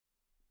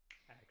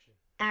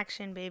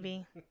Action,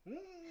 baby.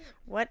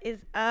 What is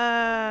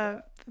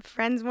up?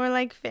 Friends More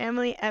Like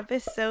Family,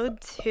 episode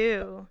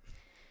 2.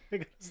 I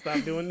gotta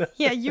stop doing that.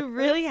 Yeah, you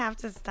really have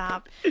to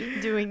stop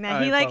doing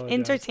that. I He apologize.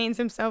 entertains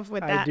himself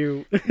with I that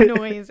do.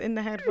 noise in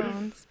the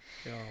headphones.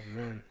 Oh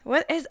man,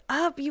 What is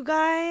up, you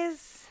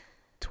guys?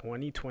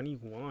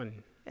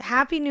 2021.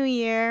 Happy New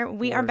Year.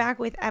 We are Word. back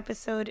with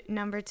episode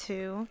number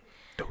 2.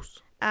 Dose.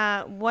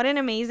 What an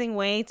amazing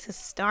way to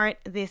start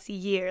this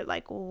year.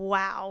 Like,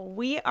 wow.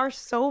 We are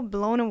so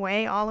blown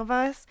away, all of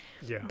us,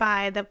 Yeah.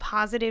 by the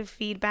positive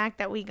feedback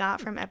that we got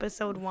from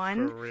episode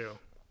 1. For real.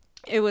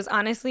 It was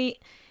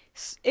honestly,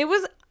 it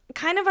was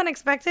kind of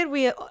unexpected.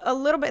 We a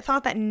little bit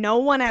thought that no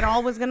one at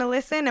all was going to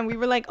listen, and we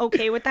were like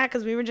okay with that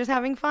because we were just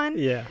having fun.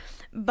 Yeah.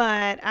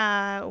 But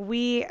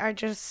we are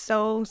just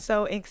so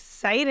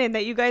excited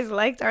that you guys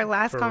liked our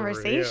last For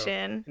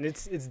conversation. And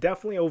it's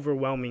definitely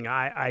overwhelming.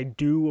 I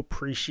do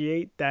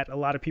appreciate that a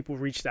lot of people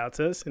reached out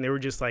to us and they were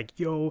just like,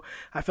 yo,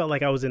 I felt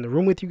like I was in the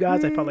room with you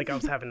guys. I felt like I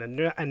was having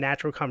a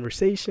natural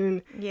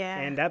conversation. Yeah.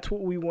 And that's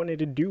what we wanted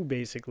to do,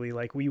 basically.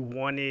 Like, we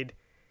wanted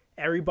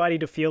everybody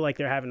to feel like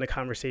they're having a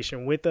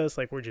conversation with us,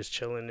 like we're just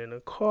chilling in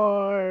a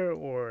car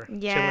or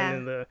Yeah. chilling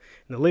in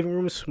the living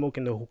room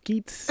smoking the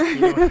hookies. You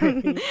know what I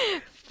mean?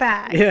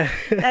 Facts. Yeah.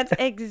 That's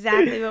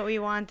exactly what we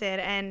wanted.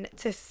 And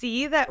to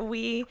see that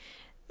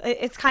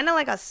it's kind of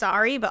like a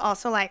sorry, but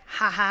also like,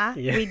 haha,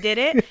 Yeah. we did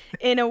it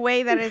in a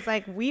way that is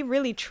like, we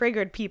really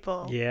triggered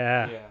people.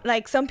 Yeah.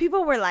 Like, some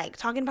people were like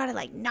talking about it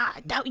like, nah, I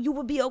doubt you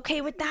would be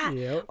okay with that.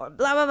 Yep. Or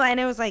blah, blah, blah. And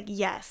it was like,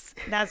 yes,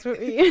 that's what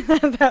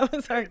that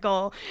was our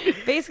goal.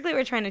 Basically,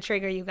 we're trying to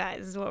trigger you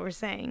guys is what we're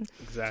saying.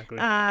 Exactly.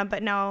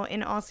 But no,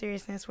 in all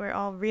seriousness, we're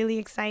all really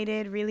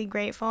excited, really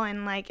grateful.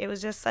 And like, it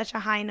was just such a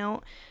high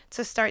note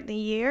to start the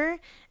year.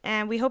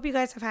 And we hope you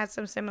guys have had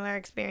some similar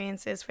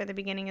experiences for the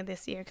beginning of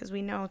this year, because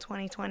we know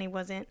 2020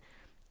 wasn't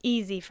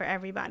easy for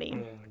everybody.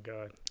 Oh my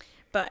God.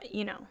 But,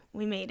 you know,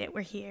 we made it.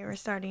 We're here. We're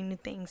starting new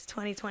things.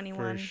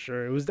 2021. For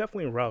sure. It was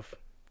definitely rough.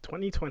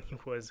 2020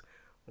 was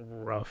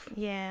rough.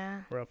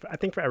 Yeah. Rough. I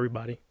think for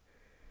everybody.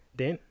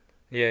 Dan?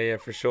 Yeah,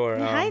 for sure.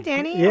 Hi,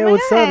 Danny. Yeah, Oh my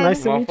what's up? God.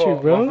 Nice to My meet you,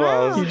 fault, bro. my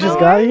fault. You How just are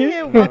got you?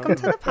 here? Welcome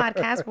to the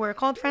podcast. We're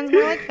called Friends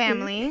More Like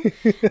Family.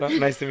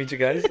 Nice to meet you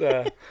guys.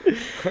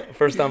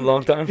 First time,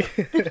 long time.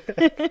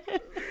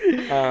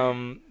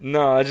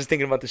 No, I was just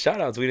thinking about the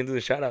shout outs. We didn't do the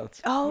shout outs.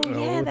 Oh,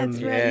 yeah, that's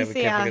Yeah, right. we You can't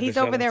see how forget he's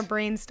the over there shout-outs.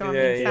 brainstorming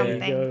Yeah, There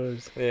something. he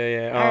goes.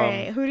 Yeah. All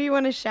right. Who do you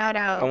want to shout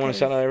out? I want to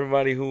shout out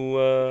everybody who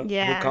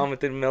Yeah.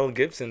 commented Mel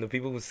Gibson, the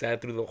people who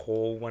sat through the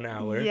whole 1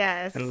 hour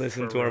Yes. and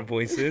listened For to our real.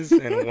 voices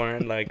and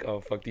weren't like,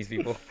 oh, fuck these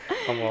people.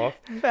 I'm off.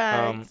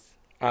 Facts.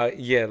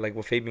 Yeah, like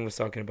what Fabian was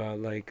talking about,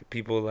 like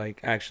people like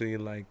actually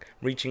like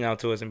reaching out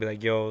to us and be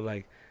like, yo,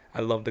 like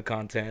I love the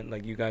content,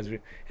 like you guys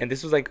and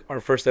this was like our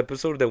first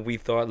episode that we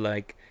thought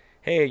like,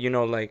 hey, you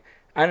know, like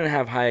I didn't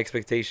have high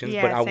expectations,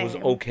 Yeah, but I was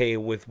same. okay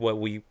with what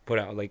we put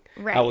out. Like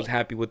Right. I was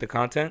happy with the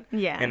content.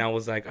 Yeah. And I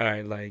was like, all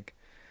right, like,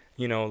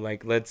 you know,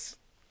 like let's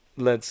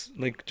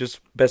like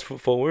just best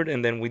foot forward,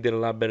 and then we did a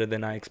lot better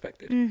than I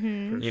expected.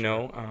 Mm-hmm. For You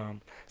know,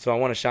 so I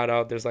want to shout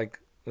out. There's like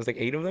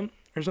 8 of them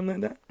or something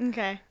like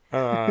Okay.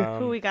 that.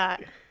 Who we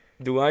got?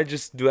 Do I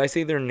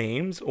say their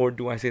names or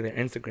do I say their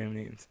Instagram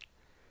names?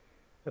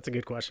 That's a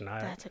good question.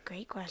 That's a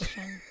great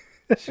question.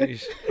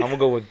 Sheesh. I'm gonna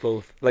go with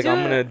both. Like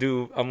I'm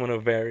Do- gonna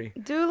vary.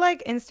 Do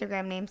like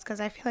Instagram names, because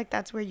I feel like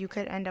that's where you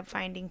could end up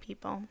finding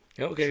people.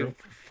 Okay, True.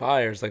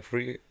 fires like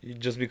free.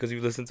 Just because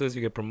you listen to us,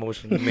 you get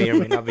promotion. You may or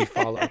may not be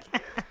followed.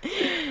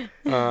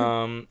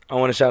 I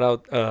want to shout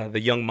out the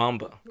Young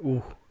Mamba.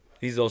 Ooh.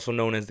 He's also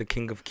known as the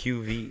King of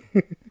QV.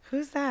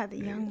 Who's that? The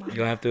young mom.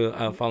 You'll have to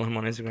follow him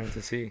on Instagram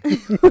to see.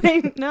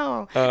 Wait,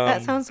 no. That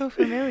Um, sounds so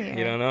familiar.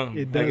 You don't know.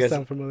 It I does guess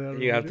sound familiar.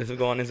 you have to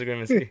go on Instagram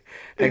and see.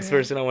 Next Okay.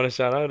 person I want to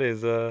shout out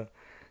is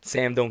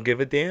Sam Don't Give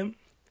a Damn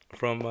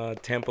from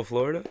Tampa,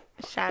 Florida.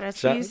 Shout out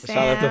to you, Sam.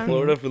 Shout out to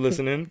Florida for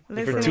listening,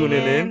 for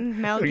tuning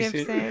in. Mel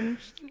Appreciate- Gibson.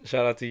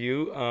 Shout out to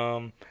you.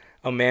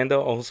 Amanda,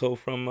 also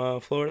from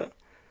Florida.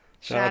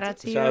 Shout out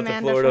to you,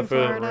 Amanda from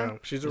Florida. Real.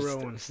 She's a real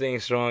one. Staying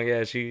strong.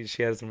 Yeah, she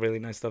has some really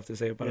nice stuff to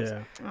say about us.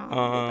 Yeah. Oh, we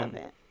love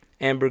it.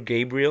 Amber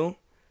Gabriel.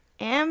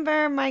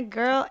 Amber, my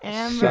girl,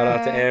 Amber. Shout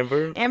out to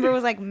Amber. Amber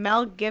was like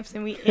Mel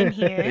Gibson. We in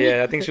here.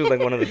 Yeah, I think she was like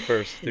one of the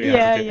first. To be honest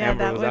Yeah, with you. yeah,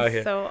 Amber that was out was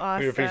here. so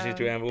awesome. We appreciate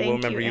you, Amber. We'll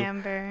Thank remember you.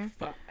 Amber.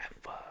 Forever.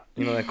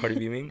 You know that Cardi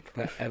B meme?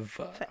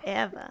 Forever.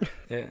 Forever.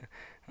 Yeah.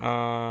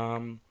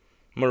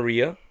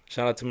 Maria.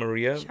 Shout out to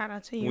Maria. Shout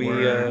out to you. We,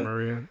 Word,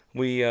 Maria.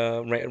 We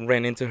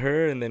ran into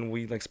her and then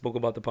we like spoke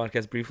about the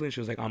podcast briefly. And she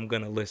was like, "I'm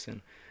gonna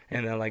listen."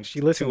 And then like She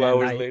listened 2 that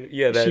hours night. later,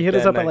 yeah, She hit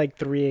us that up night. at like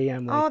 3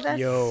 a.m. Like, Oh, that's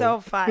yo. so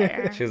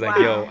fire. She was like,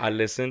 Wow. "Yo, I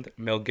listened.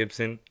 Mel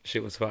Gibson,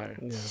 shit was fire."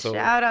 Yeah. So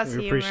Shout out we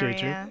to you,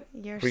 appreciate you. Maria.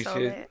 You're so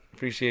lit.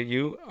 appreciate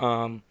you.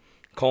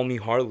 Call Me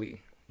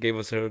Harley gave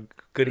us a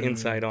good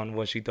insight on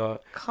what she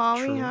thought Call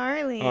me True.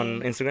 Harley.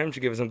 on Instagram. She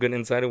gave us some good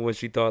insight of what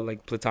she thought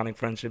like platonic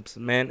friendships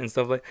meant and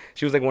stuff like.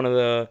 She was like one of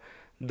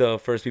the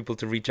first people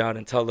to reach out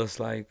and tell us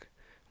like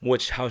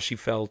how she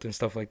felt and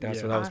stuff like that.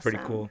 So Yeah. that was pretty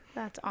Awesome. cool.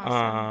 That's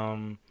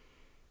awesome.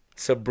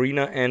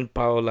 Sabrina and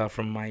Paola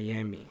from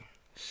Miami.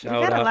 We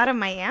got a lot of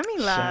Miami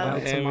love. Shout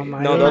out to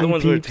my No, the other Miami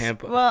ones were peeps.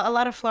 Tampa. Well, a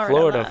lot of Florida.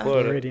 Florida, love.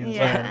 Florida. Floridians,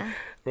 Yeah.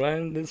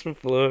 Ryan is from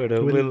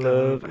Florida. With We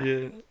love. love.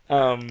 Yeah.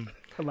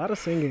 A lot of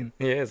singing.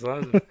 Yeah, it's a lot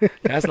of,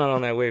 that's not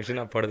on that wave. She's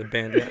not part of the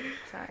band yet.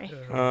 Sorry.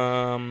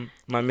 Am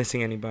I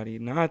missing anybody?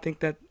 No, I think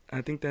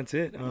that's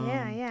it.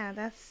 Yeah,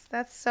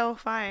 that's so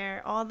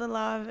fire. All the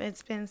love,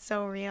 it's been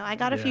so real. I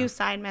got a few Yeah.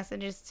 side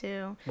messages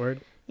too.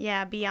 Word.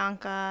 Yeah,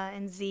 Bianca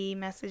and Z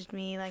messaged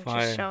me like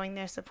Fire. just showing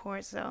their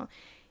support. So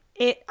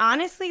it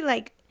honestly,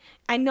 like,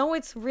 I know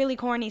it's really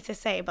corny to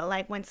say, but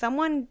like when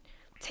someone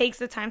takes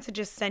the time to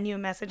just send you a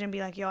message and be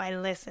like, yo, I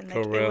listened,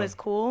 like, For it real. was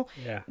cool.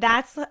 Yeah.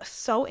 That's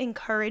so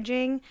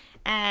encouraging,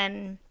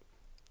 and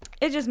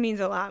it just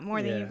means a lot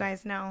more than Yeah. you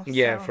guys know.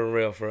 Yeah, so. for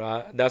real.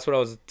 That's what I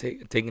was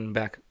taken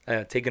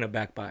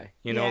aback by.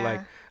 You know, Yeah.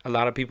 like a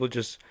lot of people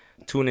just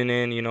tuning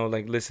in, you know,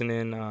 like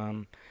listening,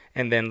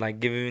 and then like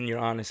giving your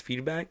honest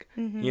feedback.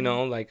 Mm-hmm. You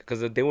know, like because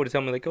they would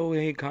tell me like, oh,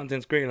 hey,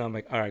 content's great, and I'm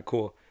like, all right,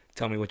 cool.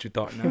 Tell me what you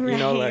thought now. You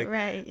know, like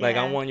right, like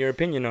I yeah. want your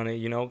opinion on it.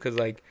 You know, because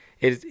like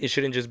it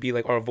shouldn't just be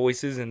like our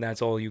voices and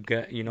that's all you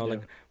get. You know, Yeah.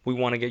 like we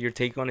want to get your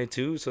take on it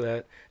too, so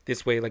that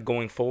this way, like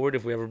going forward,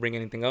 if we ever bring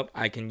anything up,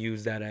 I can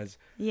use that as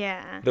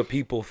Yeah. the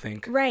people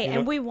think. Right. you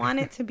And know? we want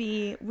it to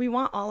be, we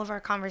want all of our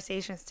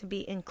conversations to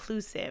be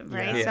inclusive,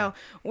 right? Yeah. So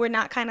we're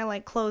not kind of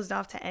like closed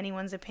off to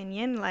anyone's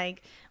opinion.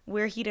 Like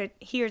we're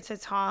here to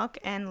talk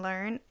and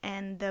learn.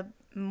 And the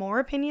more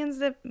opinions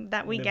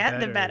that we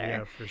get, the better.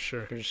 Yeah, for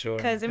sure. For sure.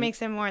 Because it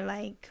makes it more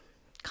like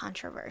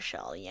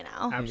controversial, you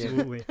know?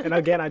 Absolutely. And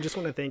again, I just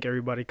want to thank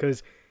everybody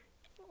because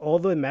all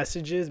the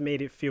messages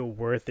made it feel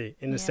worth it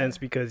in a Yeah. sense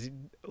because,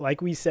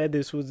 like we said,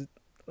 this was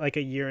like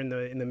a year in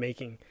the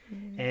making,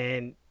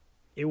 and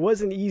it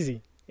wasn't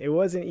easy. It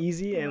wasn't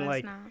easy, It and was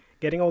like not.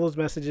 getting all those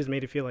messages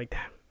made it feel like,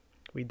 damn,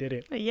 we did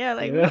it. Yeah,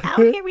 like Yeah.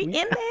 we out here, we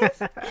in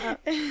this.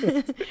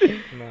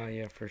 No,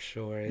 yeah, for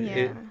sure.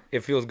 Yeah.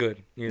 It feels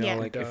good. You know, Yeah.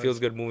 like It it feels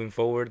does. good moving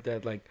forward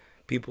that like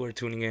people are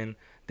tuning in,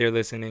 they're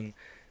listening.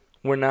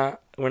 We're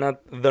not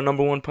the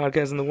number one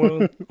podcast in the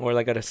world. We're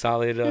like at a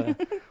solid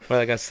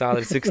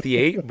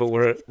 68, but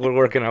we're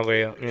working our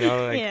way up, you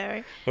know? Like Yeah,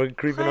 right. we're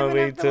creeping our Climbing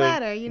way up the to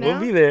ladder, you We'll know?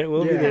 be there.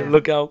 We'll be Yeah. there.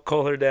 Look out,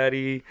 Call Her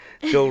Daddy,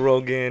 Joe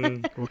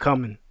Rogan, We're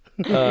coming.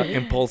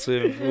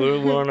 Impulsive. We're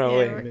on our Yeah,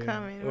 way. we're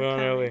coming. We're on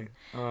our way.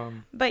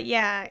 But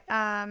yeah,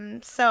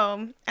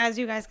 so as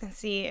you guys can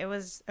see, it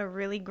was a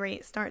really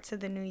great start to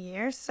the new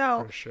year.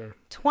 So For sure.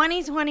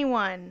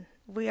 2021,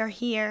 we are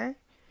here.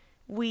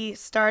 We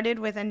started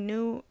with a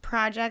new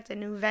project, a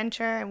new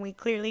venture, and we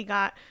clearly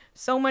got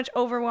so much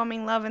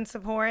overwhelming love and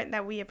support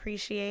that we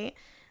appreciate.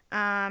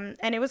 And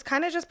it was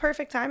kind of just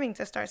perfect timing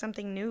to start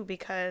something new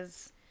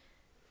because,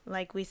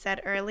 like we said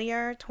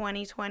earlier,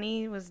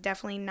 2020 was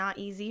definitely not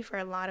easy for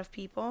a lot of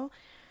people.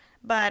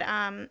 But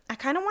I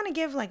kind of want to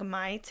give like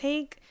my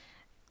take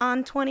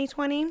on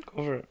 2020.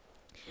 Over it.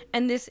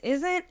 And this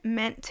isn't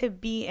meant to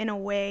be in a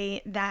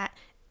way that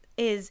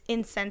is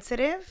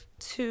insensitive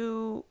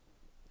to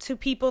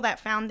people that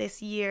found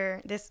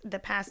the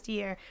past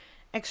year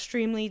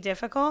extremely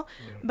difficult.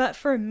 Yeah. But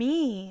for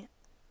me,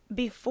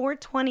 before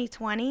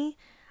 2020,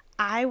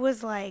 I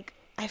was like,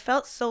 I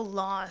felt so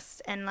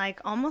lost and like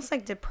almost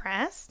like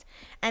depressed.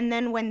 And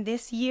then when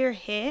this year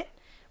hit,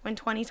 when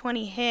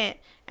 2020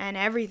 hit and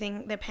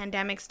everything, the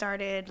pandemic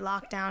started,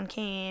 lockdown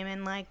came,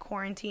 and like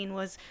quarantine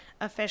was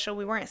official,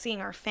 we weren't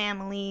seeing our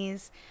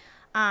families.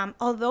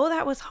 Although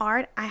that was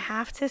hard, I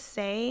have to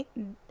say,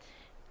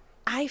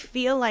 I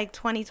feel like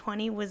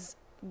 2020 was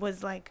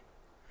like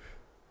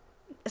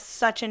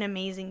such an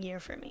amazing year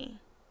for me.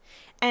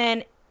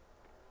 And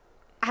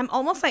I'm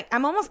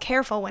almost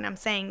careful when I'm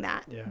saying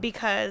that Yeah.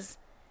 because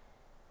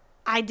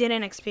I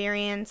didn't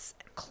experience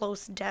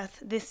close death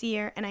this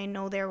year, and I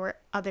know there were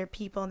other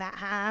people that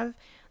have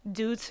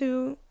due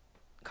to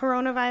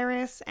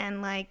coronavirus.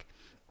 And like,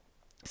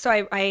 so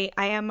I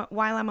am,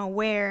 while I'm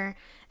aware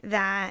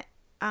that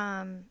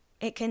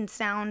it can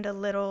sound a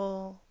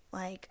little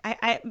like,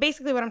 I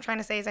basically what I'm trying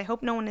to say is I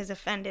hope no one is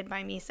offended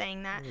by me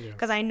saying that, Yeah.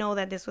 because I know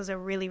that this was a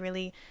really,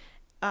 really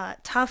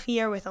tough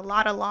year with a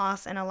lot of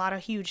loss and a lot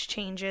of huge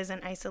changes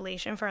and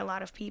isolation for a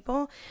lot of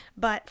people.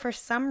 But for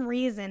some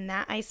reason,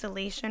 that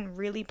isolation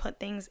really put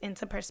things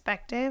into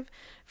perspective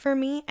for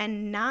me,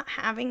 and not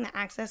having the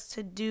access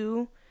to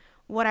do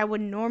what I would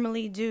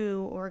normally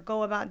do or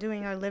go about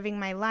doing or living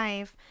my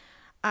life,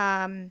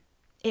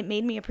 it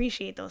made me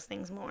appreciate those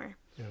things more.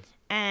 Yes.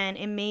 And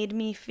it made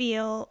me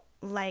feel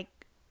like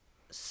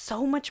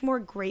so much more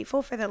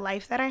grateful for the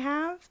life that I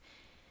have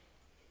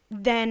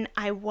than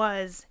I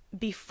was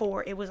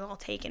before it was all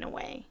taken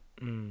away.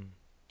 Mm.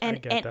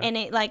 And get that. and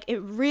it like, it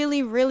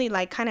really, really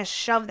like kind of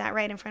shoved that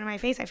right in front of my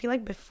face. I feel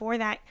like before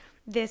that,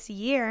 this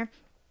year,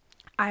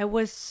 I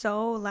was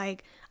so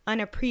like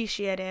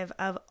unappreciative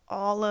of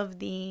all of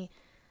the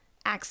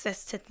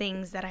access to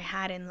things that I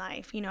had in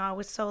life. You know, I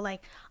was so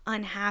like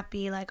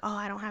unhappy, like, oh,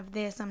 I don't have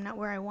this, I'm not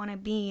where I want to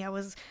be. I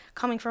was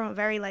coming from a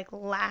very like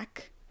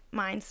lack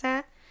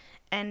mindset.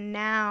 And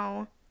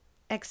now,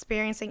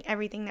 experiencing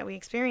everything that we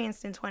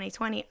experienced in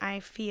 2020, I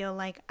feel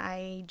like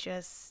I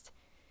just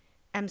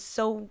am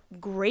so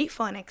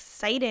grateful and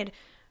excited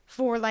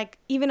for like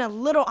even a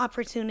little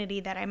opportunity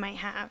that I might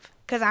have,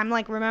 because I'm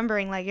like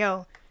remembering like,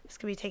 yo, this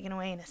could be taken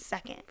away in a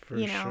second, For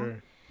you know.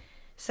 sure.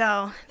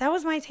 So that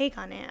was my take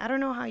on it. I don't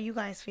know how you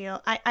guys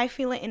feel. I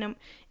feel it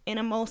in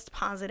a most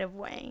positive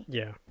way,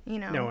 Yeah. you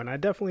know. No, and I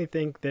definitely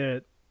think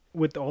that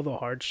with all the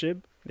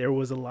hardship, there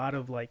was a lot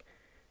of like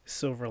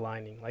silver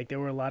lining. Like there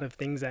were a lot of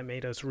things that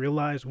made us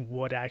realize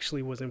what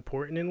actually was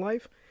important in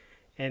life.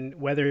 And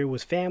whether it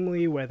was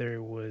family, whether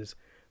it was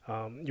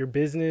your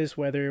business,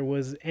 whether it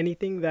was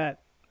anything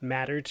that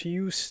mattered to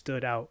you,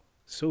 stood out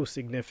so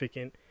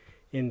significant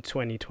in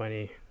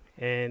 2020.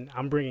 And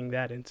I'm bringing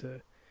that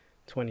into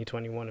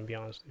 2021, to be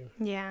honest with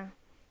you. Yeah.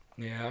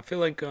 Yeah, I feel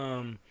like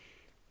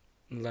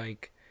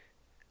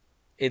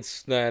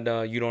it's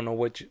that you don't know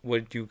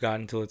what you got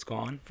until it's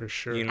gone. For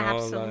sure. You know,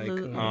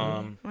 Absolutely.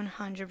 like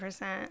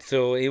 100%.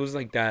 so it was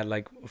like that.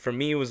 Like for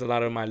me, it was a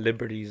lot of my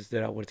liberties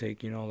that I would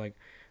take. You know, like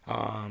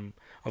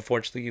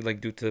unfortunately,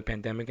 like due to the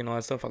pandemic and all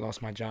that stuff, I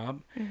lost my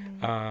job.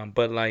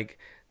 But like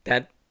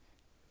that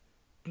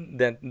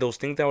those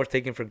things that I was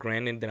taking for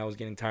granted, that I was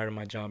getting tired of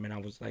my job, and I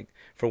was like,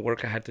 for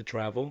work I had to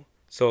travel.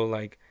 So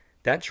like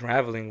that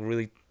traveling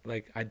really,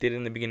 like I did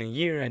in the beginning of the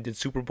year. I did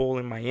Super Bowl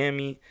in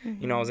Miami.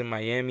 You know, I was in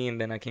Miami, and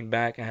then I came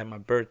back. I had my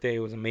birthday. It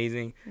was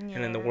amazing. Yeah.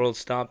 And then the world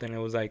stopped, and it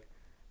was like,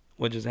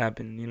 what just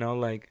happened? You know,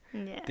 like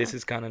this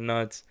is kind of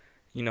nuts.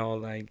 You know,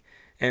 like,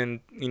 and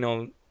you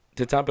know,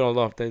 to top it all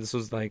off, this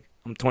was like,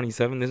 I'm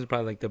 27. This is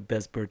probably like the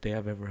best birthday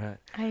I've ever had.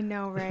 I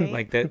know, right?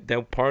 Like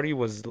that party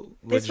was this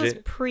was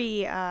legit.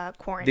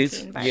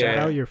 pre-quarantine. Yeah. Shout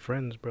out your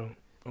friends, bro.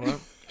 Well,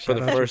 for the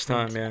Shout out first your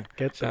time, friends.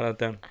 yeah. Get Shout you. out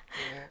them.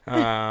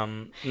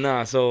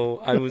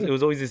 So it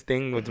was always this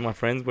thing with my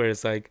friends where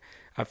it's like,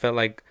 I felt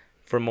like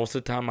for most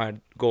of the time I'd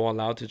go all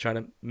out to try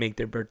to make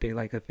their birthday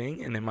like a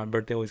thing, and then my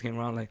birthday always came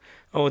around like,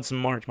 oh, it's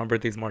March. My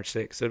birthday's March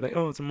 6th. So like,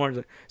 oh, it's in March.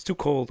 Like, it's too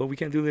cold. Oh, we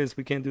can't do this.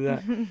 We can't do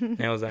that.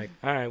 And I was like,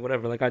 all right,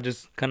 whatever. Like I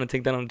just kind of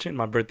take that on the chin.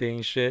 My birthday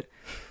ain't shit,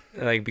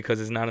 like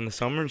because it's not in the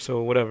summer.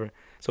 So whatever.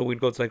 So we'd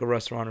go to like a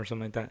restaurant or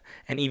something like that,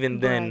 and even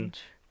then Brunch.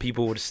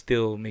 people would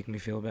still make me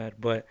feel bad.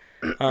 But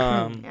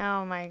Oh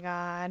my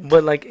God.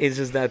 but like it's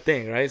just that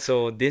thing, right?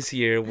 So this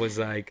year was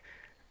like,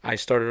 I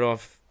started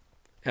off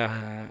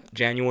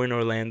January in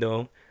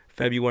Orlando,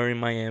 February in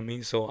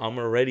Miami. So I'm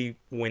already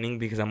winning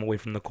because I'm away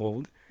from the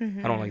cold. I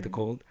don't like the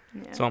cold.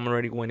 Yeah. So I'm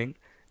already winning.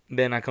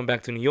 Then I come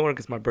back to New York.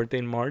 It's my birthday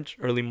in March,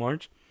 early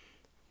March.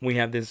 We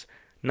have this,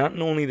 not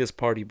only this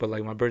party, but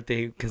like my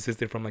birthday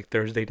consisted from like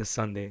Thursday to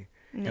Sunday.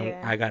 And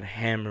Yeah. I got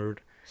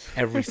hammered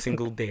every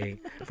single day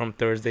from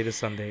Thursday to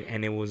Sunday.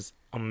 And it was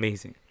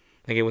amazing.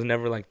 Like it was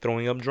never like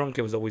throwing up drunk.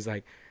 It was always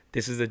like,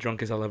 this is the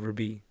drunkest I'll ever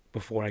be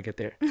before I get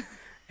there.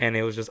 And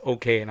it was just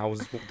okay. And I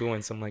was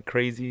doing some like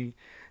crazy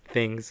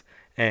things.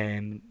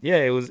 And yeah,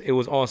 it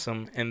was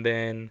awesome. And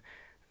then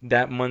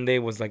that Monday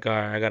was like, all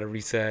right, I got to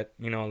reset,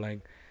 you know,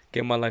 like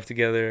get my life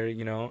together,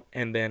 you know.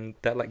 And then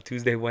that like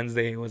Tuesday,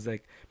 Wednesday was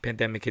like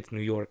pandemic hits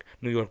New York.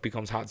 New York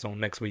becomes hot zone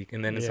next week.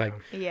 And then it's Yeah. like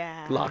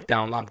Yeah.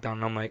 lockdown.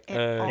 And I'm like, It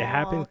it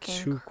happened all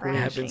came too quick. it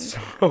crashing happened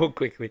down. so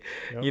quickly.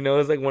 Yep. You know,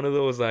 it's like one of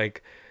those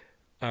like,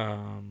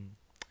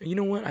 you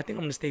know what? I think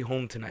I'm gonna stay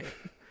home tonight.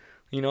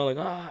 You know, like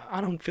I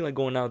don't feel like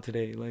going out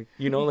today. Like,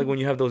 you know, like when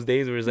you have those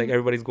days where it's like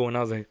everybody's going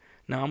out, it's like,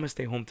 no, I'm gonna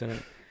stay home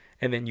tonight,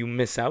 and then you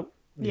miss out.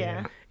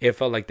 Yeah. It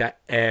felt like that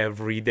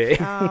every day.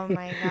 Oh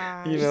my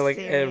gosh. You know, like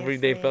every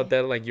day felt seriously.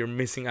 that like you're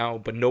missing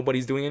out, but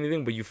nobody's doing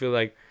anything, but you feel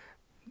like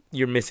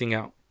you're missing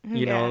out.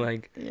 You know, Yeah.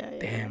 like Yeah,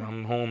 damn, yeah.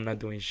 I'm home not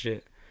doing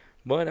shit.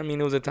 But I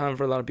mean, it was a time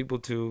for a lot of people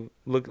to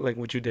look like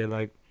what you did,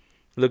 like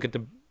look at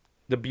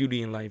the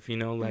beauty in life. You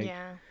know, like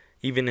yeah.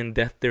 even in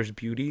death there's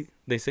beauty,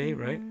 they say,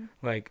 right? Mhm.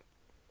 Like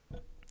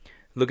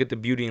look at the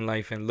beauty in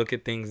life and look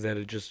at things that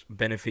just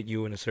benefit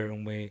you in a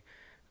certain way.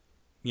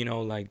 You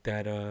know, like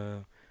that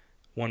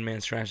one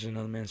man's trash is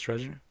another man's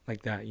treasure,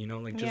 like that. You know,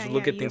 like just Yeah,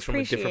 look yeah, at you things from a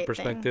different appreciate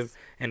perspective things.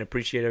 and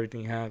appreciate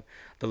everything you have,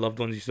 the loved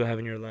ones you still have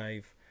in your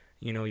life,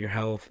 you know, your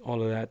health,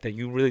 all of that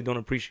you really don't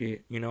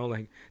appreciate. You know,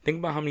 like think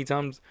about how many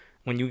times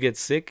when you get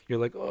sick you're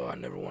like, oh, I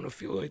never want to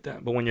feel like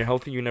that, but when you're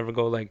healthy you never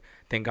go like,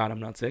 thank God I'm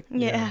not sick.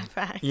 Yeah,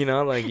 facts. You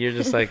know, like you're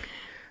just like,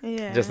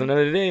 Yeah. just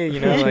another day, you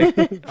know,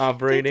 like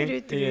operating.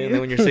 Do-do-do-do. Yeah, and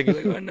then when you're sick, you're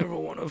like, oh, I never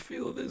want to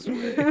feel this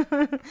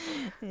way.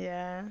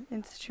 Yeah,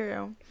 it's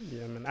true.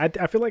 Yeah, man.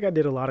 I feel like I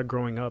did a lot of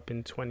growing up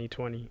in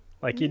 2020.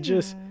 Like it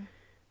just,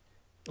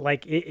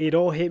 like it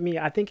all hit me.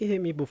 I think it hit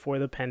me before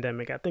the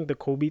pandemic. I think the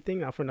Kobe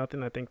thing, not for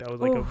nothing, I think that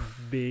was like a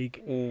big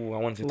Ooh, I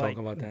wanted to like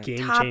talk about that. game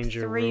Top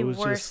changer. Where 3 it was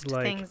worst just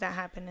like, things that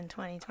happened in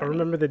 2020. I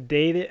remember the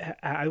day that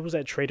I was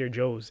at Trader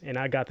Joe's and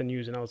I got the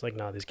news and I was like,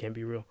 nah, this can't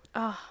be real.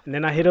 Oh, And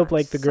then I hit up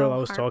like the girl so I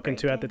was talking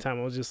to at the heartbreaking. time.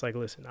 I was just like,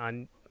 listen,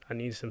 I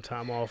need some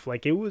time off.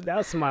 Like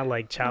that's my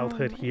like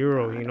childhood oh my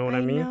hero. God, You know what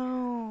I mean?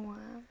 know.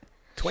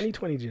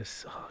 2020 just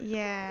sucked.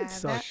 Yeah, It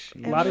sucked.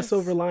 it A lot of was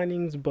silver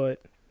linings,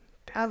 but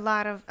a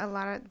lot of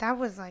that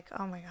was like,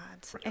 oh my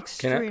God,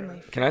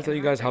 extremely. Can I tell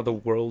you freaking guys how the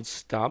heartbreaking. world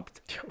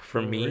stopped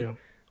for me real.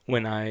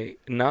 when I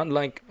not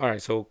like, all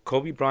right, so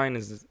Kobe Bryant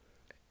is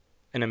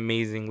an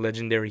amazing,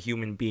 legendary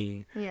human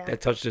being Yeah.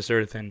 that touched this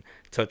earth and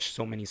touched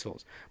so many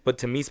souls. But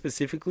to me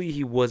specifically,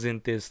 he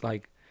wasn't this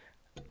like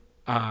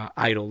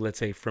idol, let's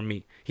say, for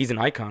me. He's an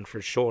icon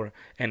for sure,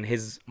 and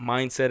his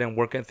mindset and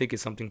work ethic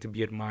is something to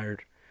be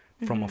admired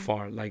from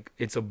afar. Like,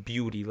 it's a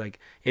beauty. Like,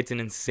 it's an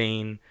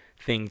insane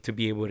thing to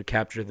be able to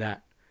capture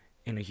that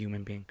in a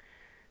human being.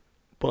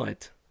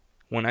 But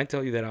when I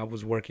tell you that I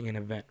was working an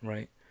event,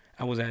 right?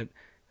 I was at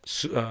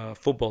a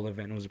football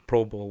event. It was a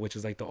Pro Bowl, which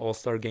is like the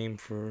all-star game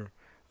for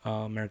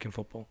American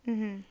football.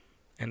 Mm-hmm.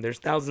 And there's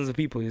thousands of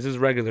people. This is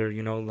regular,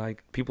 you know,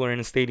 like people are in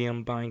a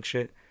stadium buying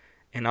shit.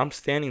 And I'm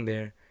standing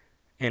there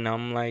and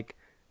I'm like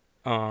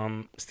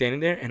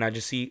standing there and I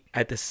just see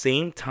at the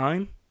same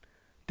time,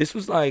 this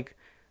was like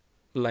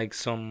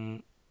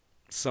some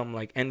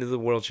like end of the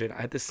world shit.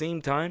 At the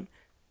same time,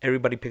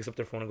 everybody picks up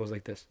their phone and goes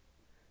like this.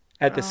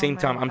 At the same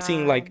time, I'm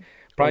seeing like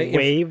probably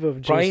wave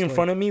of in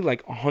front of me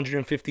like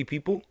 150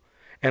 people,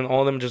 and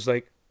all of them just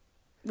like,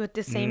 with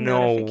the same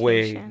no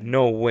notification.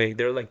 way,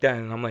 they're like that,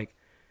 and I'm like,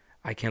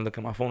 I can't look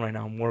at my phone right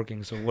now, I'm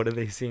working, so what are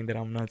they seeing that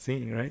I'm not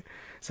seeing, right?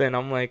 So and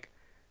I'm like,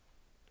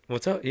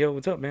 what's up,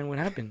 what's up, man, what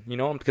happened, you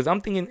know, because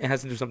I'm thinking it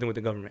has to do something with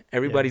the government.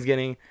 Everybody's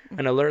getting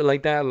an alert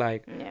like that,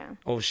 like, Yeah.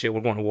 oh shit, we're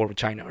going to war with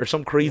China or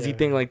some crazy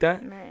thing like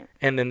that. Right.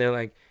 And then they're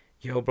like,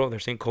 yo, bro, they're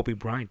saying Kobe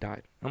Bryant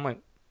died. I'm like,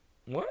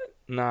 what?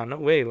 Nah, no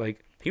way. Like,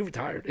 he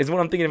retired. Is what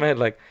I'm thinking in my head.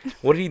 Like,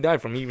 what did he die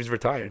from? He was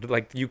retired.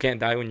 Like, you can't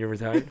die when you're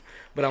retired.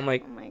 But I'm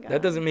like, Oh my God.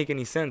 that doesn't make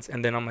any sense.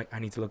 And then I'm like, I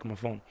need to look at my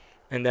phone.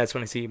 And that's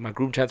when I see my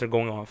group chats are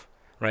going off,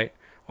 right?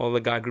 All the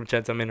guy group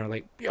chats I'm in are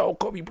like, yo,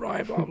 Kobe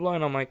Bryant, blah, blah.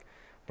 And I'm like,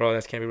 bro,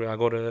 that can't be real. I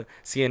go to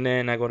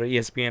CNN, I go to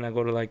ESPN, I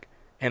go to like,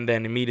 and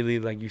then immediately,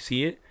 like, you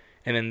see it.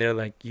 And then they're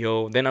like,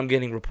 yo, then I'm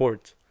getting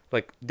reports.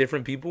 Like,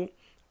 different people,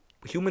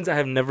 humans I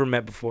have never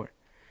met before,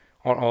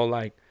 are all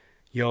like,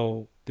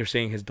 yo, they're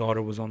saying his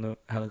daughter was on the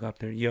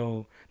helicopter.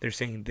 Yo, they're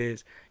saying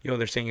this. Yo,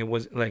 they're saying it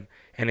was like,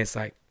 and it's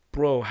like,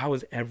 bro, how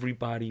is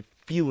everybody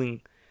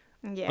feeling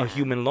Yeah. a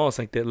human loss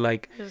like that?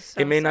 Like,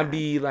 So it may not sad.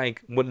 be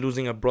like what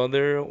losing a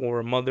brother or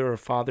a mother or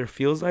father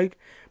feels like,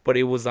 but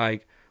it was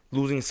like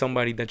losing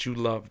somebody that you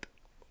loved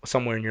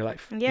somewhere in your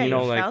life. Yeah, you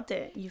know, like felt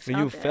it. You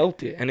you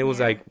felt it, and it was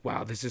Yeah. like,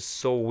 wow, this is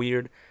so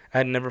weird. I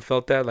had never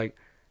felt that. Like,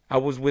 I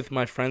was with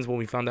my friends when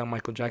we found out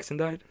Michael Jackson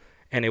died,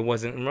 and it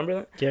wasn't. Remember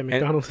that? Yeah,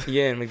 McDonald's.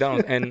 And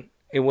McDonald's, and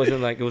it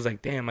wasn't like, it was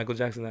like, damn, Michael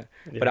Jackson died.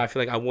 Yeah. But I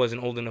feel like I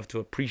wasn't old enough to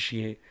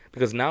appreciate,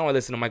 because now I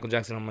listen to Michael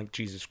Jackson, I'm like,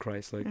 Jesus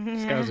Christ, like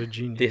This guy was a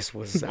genius. this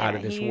was out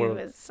of this world.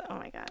 Oh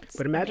my God. it's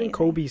But imagine amazing.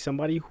 Kobe,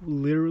 somebody who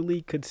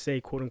literally could say,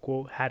 quote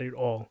unquote, had it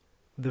all.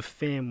 The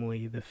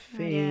family, the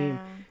fame,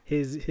 Yeah.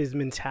 his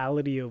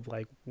mentality of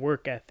like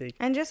work ethic.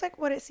 And just like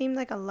what it seemed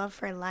like a love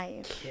for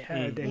life. Yeah,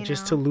 Mm. and You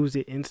just know? to lose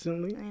it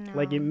instantly. I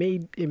Like, it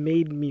know.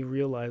 made me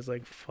realize,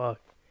 like,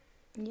 fuck,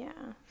 Yeah.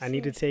 I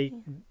need to take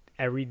seriously.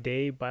 every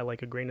day by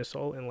like a grain of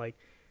salt and like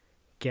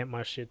get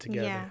my shit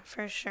together. Yeah,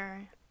 for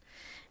sure.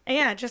 And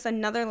yeah, just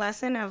another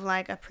lesson of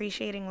like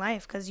appreciating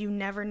life, because you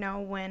never know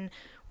when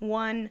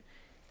one,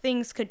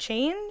 things could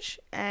change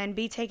and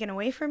be taken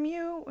away from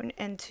you,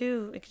 and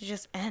two, it could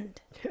just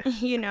end.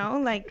 You know,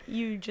 like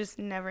you just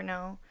never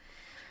know.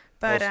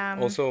 But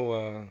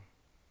also,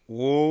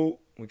 whoa,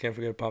 we can't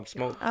forget Pop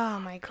Smoke. oh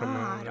my Come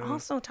on, God, man.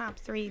 also top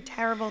 3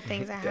 terrible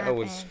things that That happened.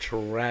 was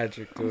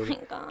tragic, Oh dude. my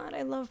God,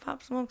 I love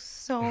Pop Smoke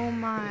so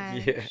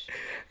much.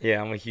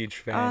 Yeah, I'm a huge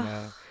fan.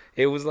 Ugh.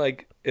 It was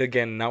like,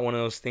 again, not one of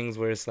those things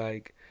where it's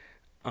like,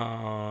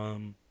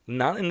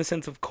 not in the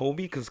sense of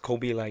Kobe, because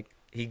Kobe, like,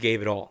 he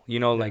gave it all. You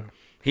know, like,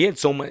 he had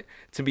so much.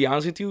 To be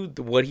honest with you,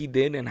 what he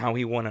did and how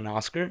he won an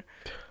Oscar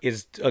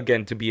is,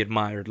 again, to be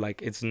admired.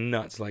 Like, it's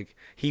nuts. Like,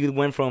 he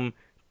went from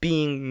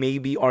being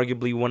maybe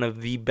arguably one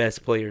of the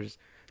best players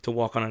to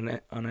walk on an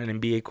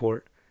NBA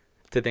court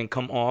to then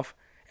come off,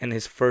 and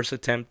his first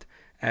attempt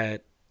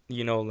at,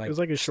 you know, like, It was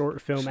like a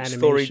short film animation.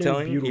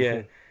 storytelling. Beautiful.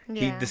 Yeah.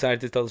 He Yeah.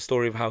 decided to tell the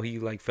story of how he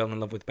like fell in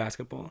love with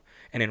basketball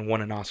and then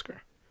won an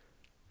Oscar.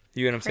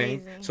 You get what I'm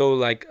saying? Crazy. So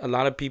like a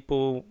lot of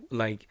people,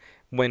 like,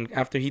 when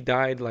after he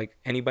died, like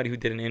anybody who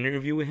did an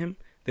interview with him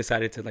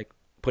decided to like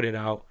put it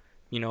out,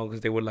 you know,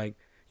 because they were like,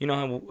 you know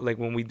how like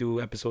when we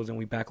do episodes and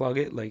we backlog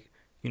it, like,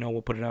 you know,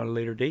 we'll put it out at a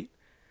later date.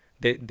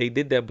 They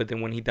did that, but then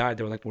when he died,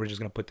 they were like, we're just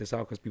gonna put this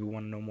out because people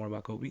want to know more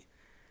about Kobe.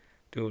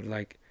 Dude,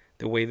 like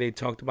the way they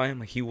talked about him,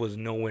 like he was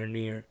nowhere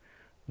near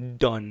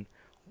done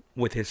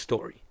with his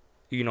story.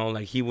 You know,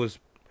 like he was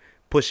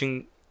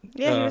pushing.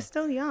 Yeah, he was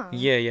still young.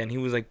 Yeah, and he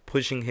was like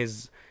pushing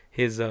his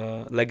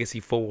legacy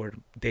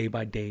forward day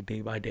by day.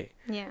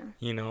 Yeah.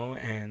 You know,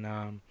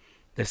 and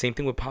the same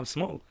thing with Pop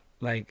Smoke.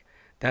 Like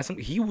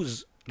he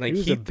was like he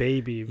was a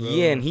baby, bro.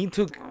 yeah, and he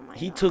took Oh my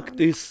took God.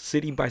 this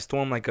city by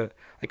storm like a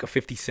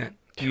 50 Cent.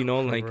 You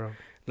know, For like real.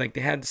 like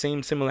they had the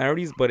same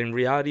similarities, but in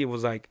reality, it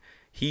was like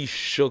he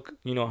shook.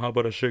 You know, how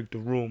about I shake the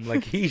room?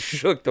 Like he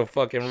shook the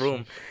fucking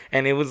room,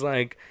 and it was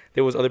like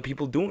there was other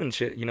people doing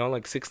shit. You know,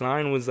 like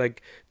 6ix9ine was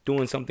like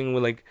doing something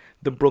with like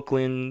the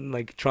Brooklyn,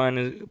 like trying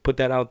to put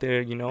that out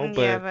there. You know,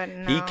 but, Yeah, but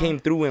he no. came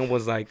through and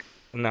was like,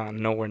 nah,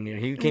 nowhere near.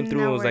 He came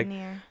through and was Nowhere like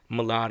near.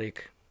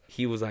 melodic.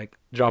 he was like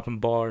dropping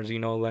bars, you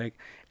know, like,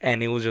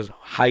 and it was just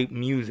hype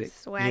music,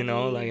 you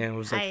know, like, Swaggy, and it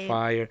was like hype.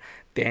 fire,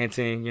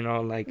 dancing, you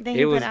know, like Then it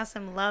he was. put out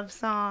some love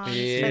songs for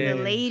Yeah.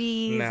 the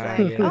ladies. Nah,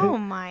 like, yeah. oh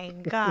my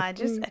God,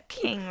 just a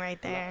king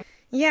right there.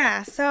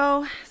 Yeah,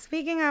 so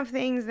speaking of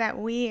things that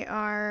we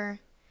are,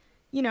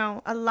 you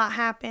know, a lot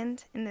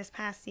happened in this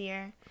past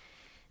year.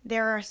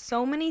 There are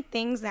so many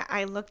things that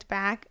I looked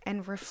back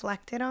and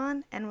reflected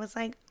on and was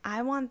like,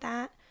 I want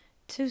that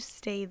to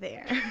stay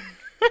there.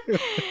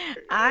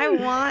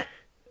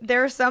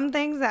 There are some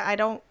things that I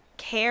don't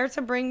care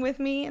to bring with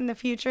me in the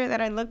future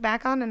that I look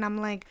back on and I'm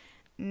like,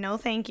 no,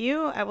 thank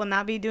you. I will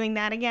not be doing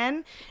that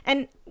again.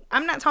 And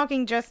I'm not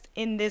talking just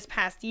in this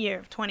past year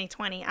of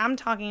 2020. I'm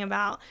talking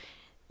about,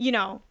 you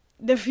know,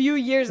 the few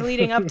years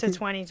leading up to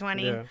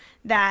 2020 Yeah.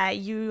 that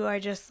you are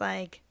just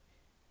like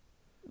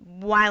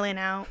wilding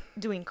out,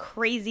 doing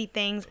crazy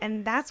things.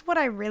 And that's what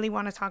I really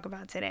want to talk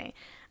about today.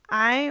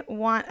 I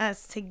want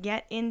us to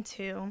get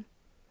into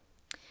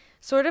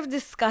sort of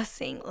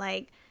discussing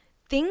like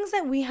things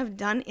that we have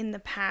done in the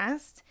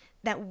past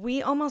that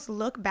we almost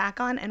look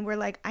back on and we're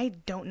like, I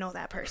don't know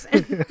that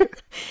person.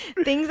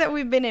 Things that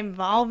we've been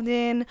involved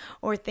in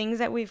or things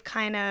that we've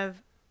kind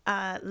of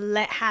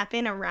let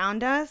happen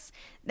around us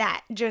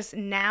that just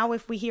now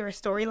if we hear a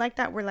story like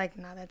that, we're like,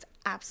 no, that's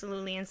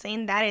absolutely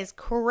insane. That is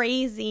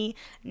crazy.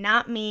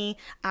 Not me.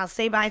 I'll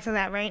say bye to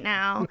that right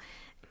now.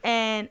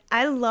 And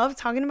I love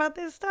talking about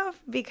this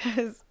stuff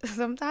because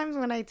sometimes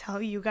when I tell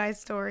you guys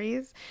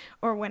stories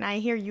or when I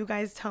hear you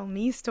guys tell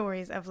me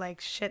stories of like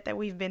shit that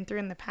we've been through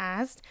in the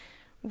past,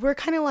 we're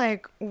kind of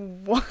like,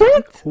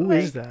 what? Who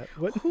is that?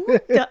 What?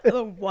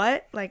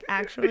 What? Like,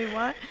 actually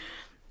what?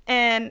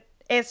 And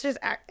it's just,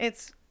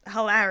 it's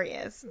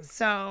hilarious.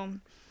 So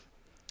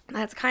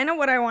that's kind of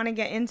what I want to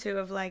get into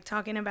of like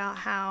talking about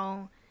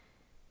how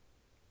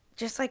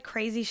just like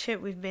crazy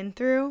shit we've been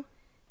through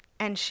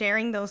and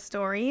sharing those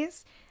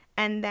stories.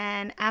 And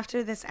then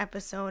after this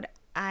episode,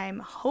 I'm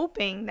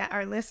hoping that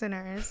our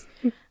listeners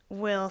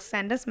will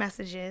send us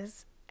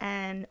messages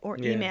and or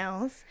Yeah.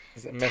 emails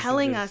Messages.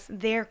 telling us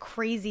their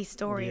crazy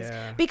stories.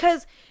 Yeah.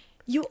 Because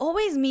you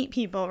always meet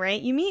people,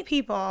 right? You meet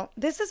people.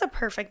 This is a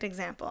perfect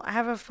example. I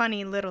have a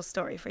funny little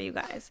story for you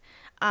guys.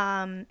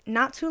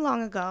 Not too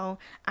long ago,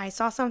 I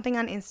saw something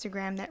on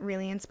Instagram that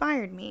really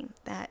inspired me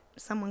that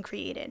someone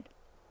created.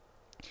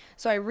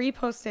 So I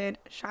reposted,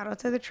 shout out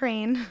to the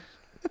train.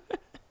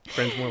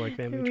 Friends more like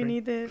family. We train.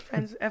 need the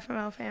Friends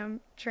FML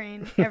fam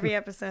train every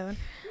episode.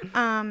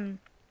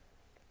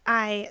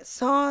 I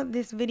saw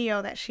this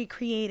video that she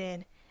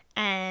created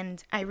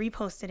and I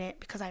reposted it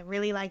because I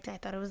really liked it. I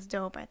thought it was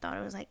dope. I thought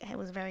it was like, it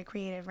was very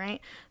creative, right?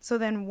 So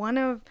then one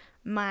of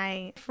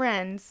my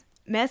friends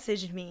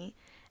messaged me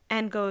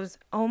and goes,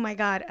 oh my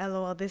God,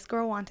 LOL, this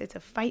girl wanted to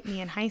fight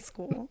me in high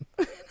school.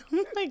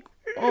 I'm like,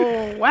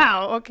 oh,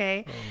 wow,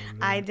 okay.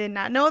 I did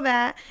not know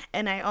that.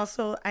 And I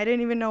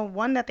didn't even know,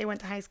 one, that they went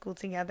to high school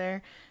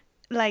together.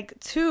 Like,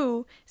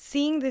 two,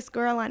 seeing this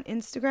girl on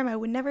Instagram, I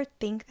would never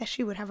think that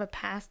she would have a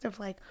past of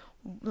like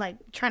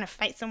trying to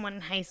fight someone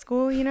in high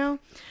school, you know?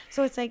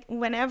 So it's like,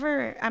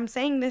 whenever, I'm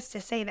saying this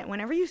to say that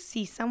whenever you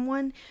see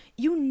someone,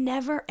 you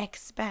never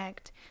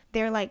expect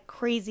their like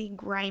crazy,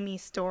 grimy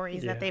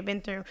stories that they've been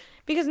through.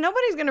 Because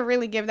nobody's going to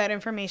really give that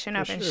information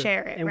up and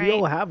share it, and right? we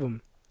all have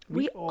them.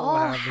 We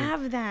all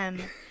have them.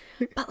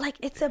 But like,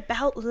 it's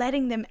about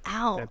letting them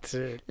out. That's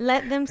it.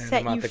 Let them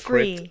set out you the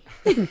free.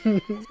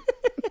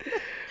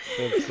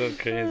 That's so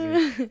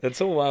crazy. That's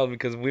so wild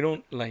because we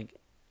don't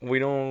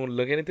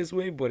look at it this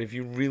way, but if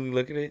you really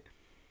look at it,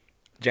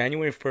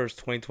 January 1st,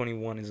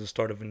 2021 is the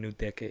start of a new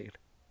decade.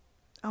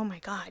 Oh my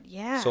God,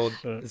 yeah.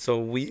 So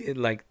we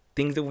like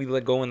things that we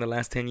let go in the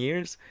last 10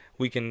 years,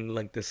 we can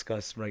like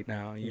discuss right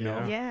now, you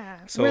know? Yeah.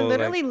 So, we're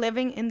literally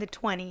living in the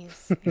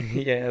 20s.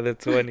 Yeah, the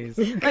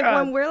 20s. Like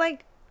when we're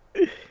like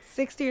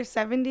 60 or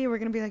 70, we're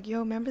going to be like, yo,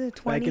 remember the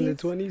 20s? Back in the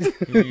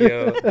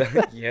 20s.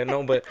 Yeah. Yeah,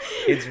 no, but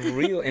it's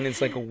real and it's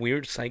like a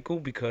weird cycle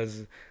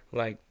because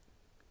like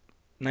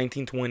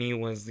 1920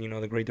 was, you know,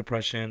 the Great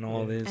Depression,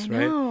 all this, I right?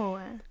 know.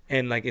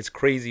 And like it's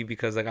crazy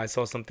because like I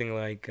saw something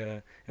like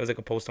it was like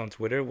a post on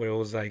Twitter where it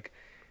was like,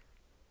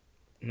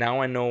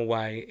 now I know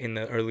why in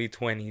the early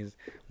 20s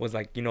was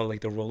like, you know, like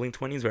the rolling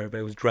 20s where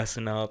everybody was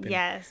dressing up. And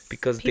Yes.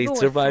 because People they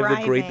were survived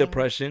the Great thriving.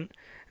 Depression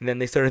and then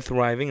they started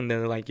thriving and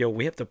they're like, yo,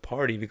 we have to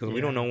party because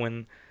we don't know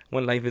when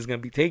life is going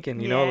to be taken,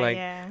 you know?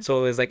 Like,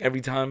 so it's like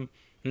every time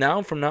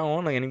now, from now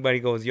on, like anybody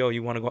goes, yo,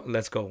 you want to go?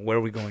 Let's go. Where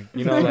are we going?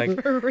 You know,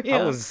 like For real.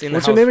 I was in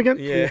What's the your house. name again?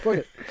 Yeah. Fuck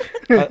it.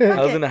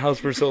 I was in the house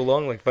for so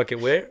long, like, fuck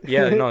it, where?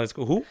 Yeah, no, let's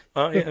go. Who?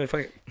 Yeah,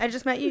 fuck it. I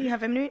just met you. You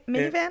have a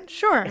minivan?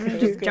 Sure. I'm gonna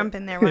just jump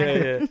in there. Why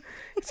not? Yeah.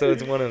 So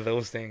it's one of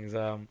those things.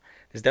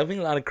 There's definitely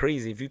a lot of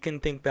crazy. If you can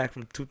think back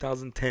from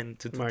 2010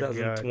 to My God.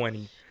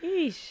 2020.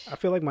 Sheesh. I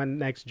feel like my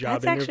next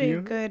job That's actually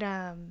interview.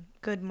 a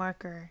good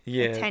marker.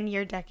 Yeah. A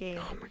 10-year decade.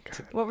 Oh my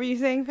God. What were you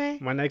saying, Faye?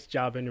 My next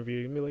job interview,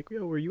 you'd be like,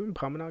 yo, were you in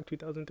Pamanok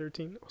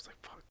 2013? I was like,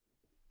 fuck.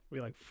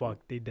 We're like, fuck,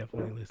 they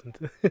definitely listen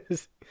to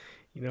this.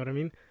 You know what I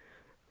mean?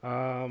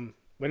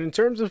 But in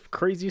terms of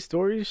crazy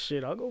stories,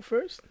 shit, I'll go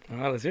first.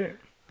 Let's hear it.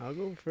 I'll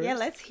go first. Yeah,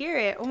 let's hear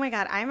it. Oh my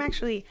God, I'm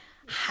actually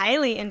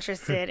highly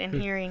interested in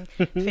hearing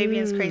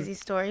Fabian's crazy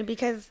story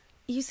because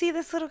you see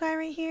this little guy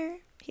right here?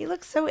 He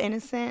looks so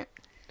innocent.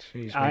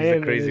 Sheesh, I he's a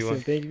am crazy innocent.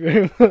 one. Thank you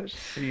very much.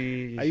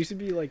 Sheesh. I used to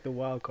be like the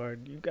wild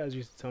card. You guys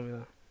used to tell me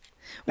that.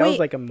 That Wait. was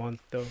like a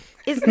month though.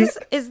 Is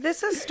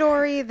this a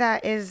story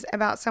that is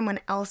about someone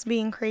else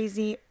being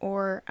crazy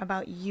or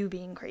about you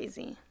being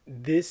crazy?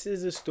 This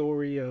is a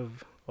story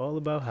of all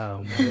about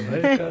how my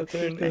life got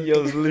turned And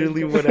yo, it's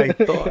literally what I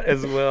thought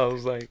as well. I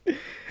was like,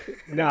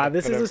 Nah,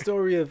 this is Whatever. a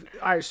story of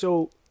all right.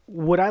 So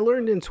what I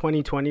learned in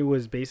 2020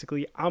 was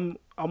basically I'm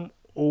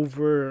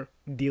over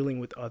dealing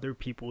with other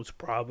people's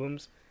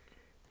problems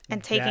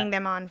And taking That-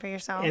 them on for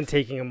yourself. and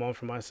taking them on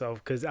for myself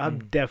because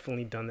I've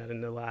definitely done that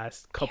in the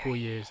last couple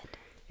years,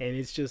 and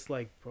it's just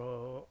like,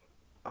 bro,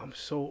 I'm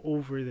so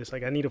over this.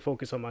 Like I need to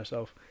focus on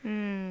myself.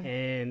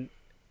 And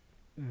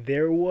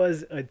there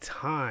was a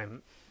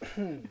time.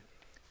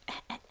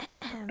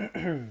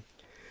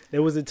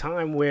 There was a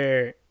time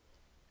where.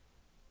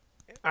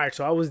 All right,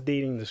 so I was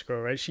dating this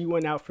girl, right? She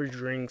went out for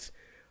drinks.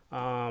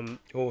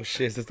 oh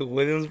shit, is this the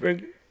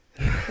Williamsburg?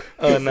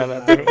 Oh,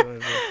 no.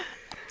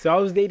 So I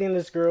was dating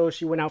this girl.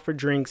 She went out for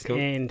drinks, Cool.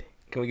 and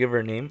Can we give her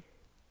a name?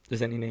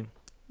 Just any name.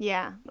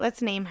 Yeah,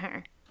 let's name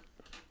her.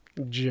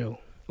 Jill.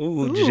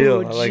 Ooh,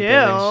 Jill. I like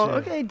that Jill. name.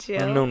 Okay, I've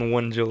Jill. known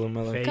one Jill in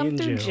my life. Faye Come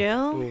and through,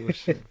 Jill. Oh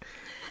shit.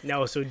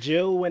 No, so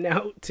Jill went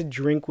out to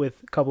drink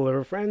with a couple of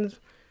her friends.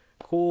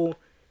 Cool.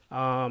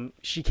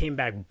 She came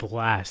back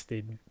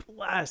blasted,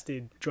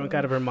 drunk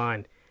out of her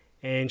mind.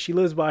 And she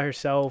lives by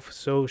herself,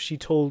 so she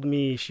told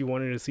me she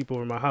wanted to sleep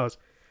over my house.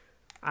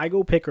 I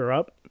go pick her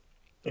up,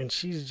 and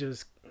she's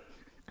just,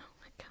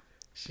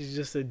 she's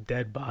just a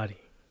dead body.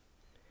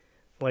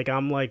 Like,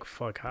 I'm like,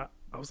 fuck. I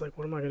was like,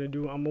 what am I gonna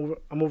do?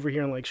 I'm over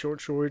here in like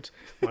short shorts,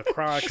 my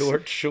Crocs,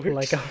 Short shorts.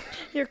 like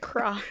Your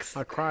Crocs.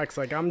 my Crocs.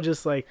 Like I'm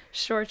just like,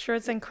 Short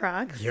shorts and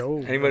Crocs. yo.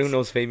 Anybody who that's-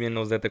 knows Fabian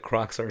knows that the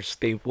Crocs are a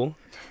staple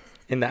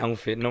in the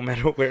outfit. No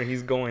matter where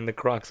he's going, the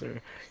Crocs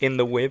are in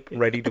the whip,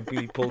 ready to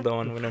be pulled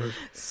on whenever.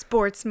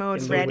 Sports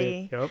mode in the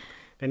ready. whip. Yep.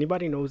 If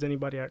anybody knows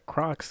anybody at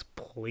Crocs,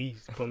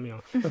 please put me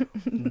on.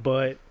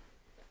 But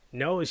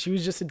no, she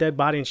was just a dead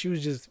body, and she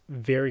was just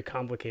very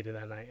complicated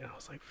that night. And I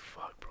was like,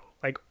 fuck, bro.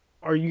 Like,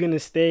 are you gonna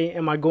stay?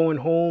 Am I going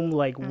home?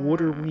 Like, what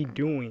are we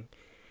doing?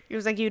 It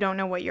was like you don't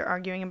know what you're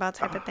arguing about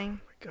type of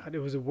thing. God, it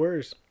was the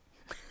worst.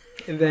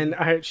 And then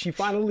she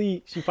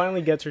finally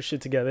gets her shit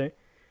together,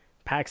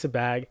 packs a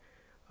bag,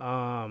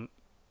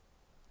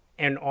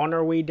 and on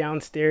our way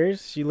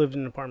downstairs, she lived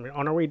in an apartment.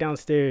 On our way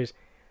downstairs,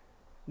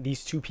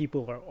 these two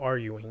people are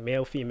arguing,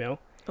 male, female.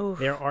 Oof.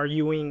 They're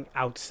arguing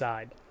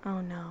outside,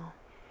 Oh no.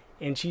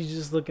 and she's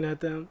just looking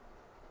at them,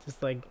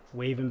 just like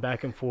waving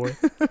back and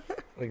forth.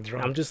 Like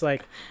drunk. I'm just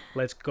like,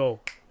 let's go,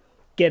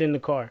 get in the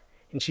car.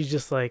 And she's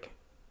just like,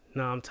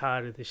 nah, I'm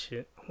tired of this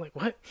shit. I'm like,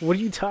 what? What are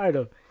you tired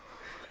of?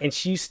 And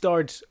she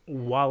starts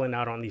wilding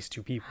out on these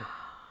two people.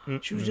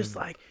 She was just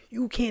like,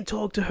 you can't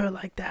talk to her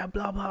like that,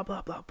 blah, blah,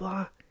 blah, blah,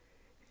 blah.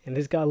 And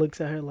this guy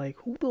looks at her like,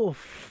 who the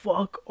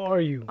fuck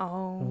are you?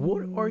 Oh.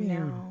 What are you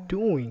no.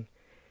 doing?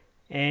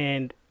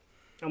 And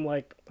I'm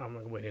like, I'm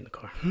gonna wait in the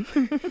car.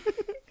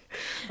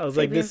 I was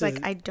like, Fabian's this is.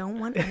 like, I don't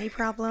want any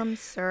problems,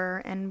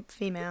 sir and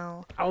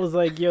female. I was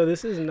like, yo,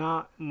 this is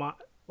not my.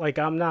 Like,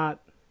 I'm not.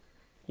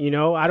 You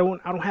know, I don't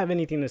have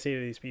anything to say to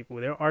these people.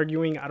 They're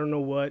arguing. I don't know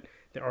what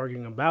they're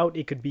arguing about.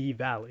 It could be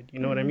valid. You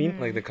know what I mean?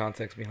 Like the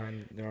context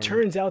behind their argument.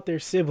 Turns out they're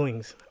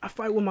siblings. I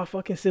fight with my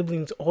fucking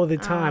siblings all the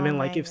time, Oh and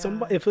like my if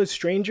somebody, if a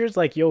stranger's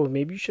like, yo,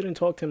 maybe you shouldn't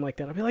talk to him like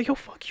that, I'll be like, yo,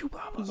 fuck you,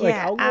 blah blah. Like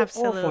Yeah, I'll go off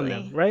on them,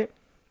 absolutely. right?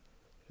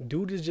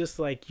 Dude is just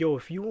like, yo,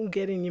 if you won't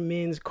get in your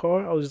man's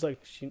car, I was just like,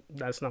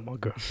 that's not my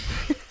girl.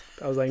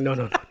 I was like, no,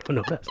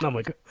 that's not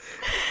my girl.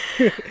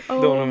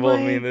 Oh involve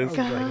my me in this.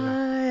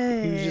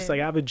 God. He was just like,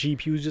 I have a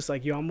Jeep. He was just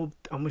like, yo, I'm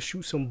gonna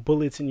shoot some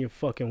bullets in your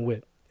fucking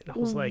whip. And I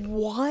was like,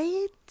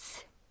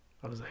 what?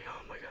 oh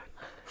my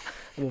god,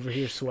 I'm over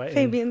here sweating.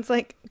 Fabian's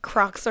like,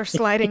 Crocs are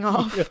sliding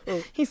off.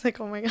 Yo, He's like,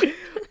 oh my God.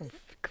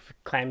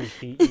 clammy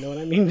feet, you know what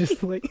I mean?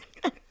 Just like,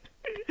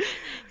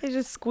 It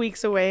just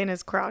squeaks away in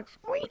his Crocs.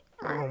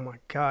 oh my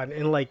god.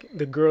 And like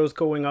the girl's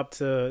going up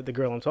to the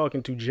girl I'm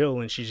talking to, Jill,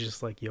 and she's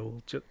just like,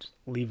 yo, just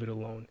leave it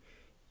alone.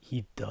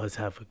 He does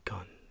have a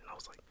gun. And I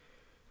was like,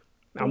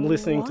 I'm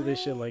listening to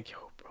this shit like, yo,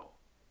 bro.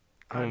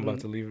 I'm about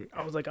to leave.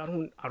 I was like, I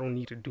don't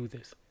need to do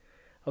this.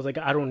 I was like,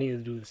 I don't need to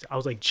do this. I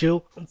was like,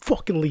 Jill, I'm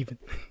fucking leaving.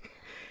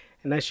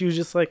 And then she was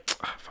just like,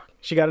 ah, fuck.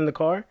 She got in the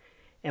car,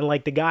 and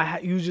like the guy,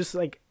 he was just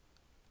like,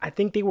 I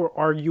think they were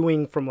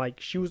arguing from like,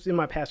 she was in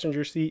my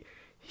passenger seat.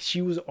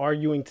 She was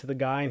arguing to the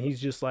guy, and he's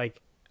just like,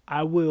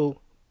 I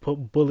will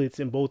put bullets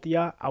in both of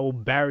y'all. I will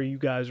bury you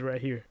guys right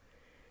here.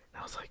 And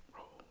I was like,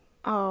 bro.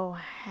 Oh,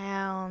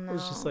 hell no. I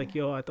was just like,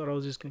 yo, I thought I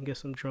was just gonna get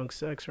some drunk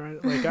sex,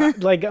 right?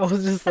 Like, I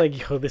was just like,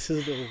 yo, this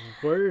is the I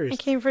worst.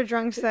 came for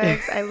drunk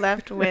sex. I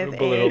left with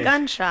Bullet a holes.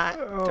 gunshot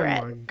Oh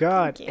threat. my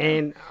god! Thank you.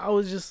 And I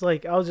was just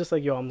like,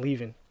 yo, I'm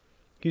leaving.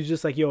 He was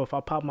just like, yo, if I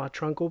pop my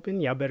trunk open,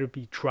 y'all better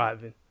be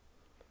driving.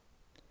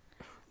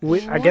 I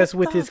What guess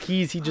with the his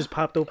keys, he just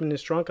popped open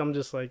his trunk. I'm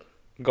just like,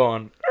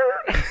 gone.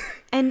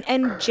 And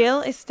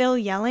Jill is still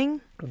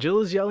yelling. Jill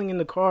is yelling in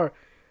the car,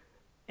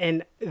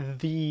 and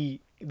the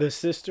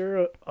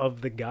sister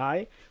of the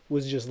guy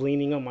was just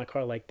leaning on my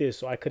car like this,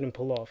 so I couldn't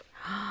pull off.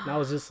 And I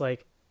was just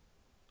like,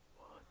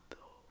 what the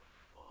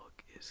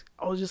fuck is...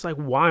 I was just like,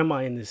 why am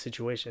I in this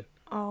situation?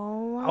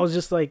 Oh. I was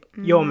just like,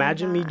 yo, my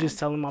imagine me God. just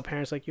telling my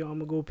parents like, yo, I'm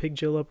gonna go pick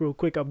Jill up real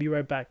quick. I'll be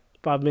right back.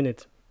 5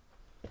 minutes.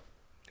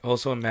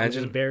 Also, I'm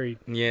imagine just buried.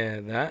 Yeah,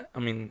 that. I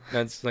mean,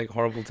 that's like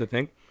horrible to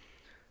think.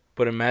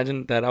 But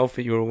imagine that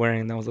outfit you were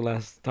wearing. That was the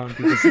last time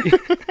people see you.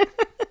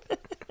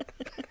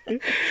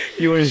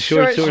 You were in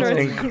short shorts shorts.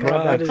 and That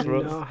Crocs, is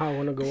bro. not how I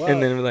want to go out.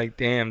 And then we're like,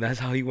 damn, that's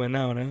how he went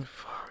out, huh?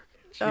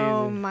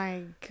 Oh Jesus.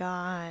 my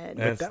God. But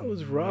That's that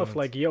was rough. nuts.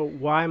 Like, yo,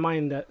 why am I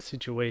in that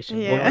situation?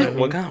 Yeah. You know what I mean?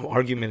 What kind of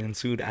argument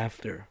ensued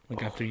after?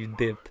 Like after you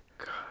dipped?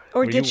 Or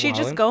Were you did she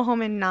just wildin'? go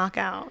home and knock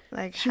out?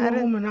 Like, She how went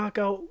did... home and knock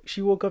out.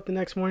 She woke up the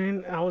next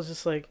morning. And I was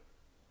just like,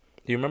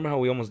 Do you remember how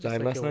we almost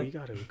died last yo, night? you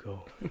gotta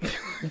go.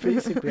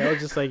 Basically, I was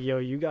just like, yo,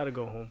 you gotta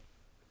go home.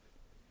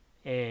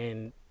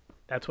 And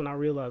that's when I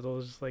realized I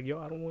was just like, yo,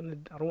 I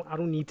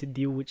don't need to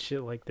deal with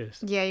shit like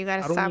this. Yeah, you I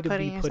gotta don't stop need to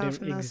putting be put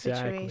yourself in those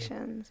exactly.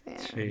 situations. Yeah.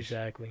 Sheesh.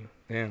 Exactly.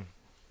 Damn,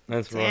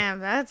 that's rough. Damn,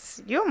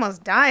 that's... You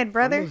almost died,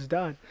 brother. I almost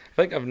died.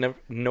 I feel like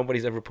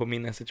nobody's ever put me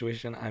in that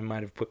situation. I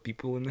might have put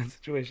people in that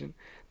situation.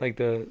 Like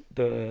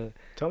the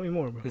Tell me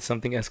more, bro.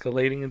 something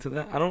escalating into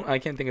that. I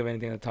can't think of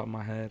anything at the top of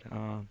my head.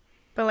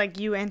 But like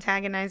you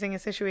antagonizing a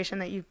situation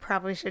that you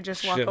probably should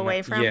just walk Shit, away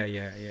man. from.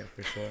 Yeah,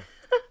 for sure.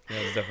 Yeah,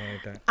 it's definitely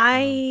like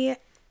that.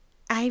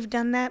 I've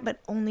done that, but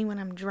only when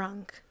I'm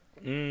drunk.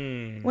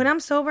 Mm. When I'm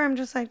sober, I'm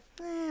just like,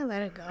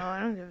 let it go. I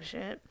don't give a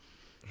shit.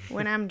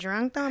 When I'm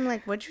drunk, though, I'm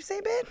like, what'd you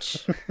say,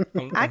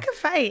 bitch? I could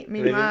fight.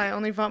 Meanwhile, I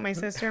only fought my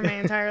sister my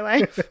entire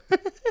life.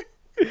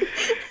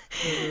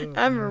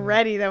 I'm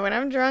ready, though. When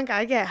I'm drunk,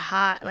 I get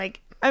hot.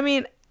 Like, I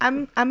mean,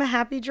 I'm a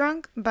happy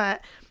drunk,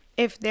 but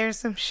if there's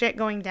some shit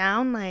going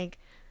down, like,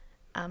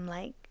 I'm,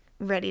 like,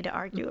 ready to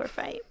argue or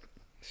fight.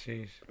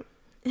 Sheesh.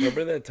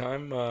 Remember that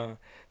time? The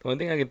only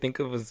thing I could think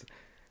of was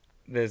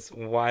this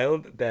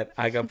wild that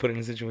I got put in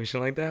a situation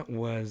like that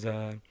was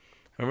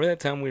remember that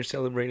time we were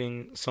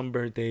celebrating some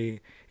birthday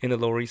in the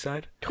Lower East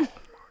Side? You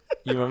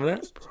remember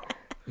that?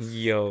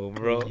 Yo,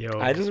 bro. Yo.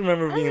 I just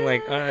remember being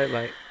like, all right,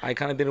 like I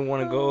kind of didn't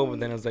want to go, but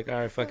then I was like, all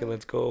right, fuck it,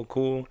 let's go.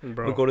 Cool.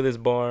 Bro. We'll go to this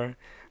bar,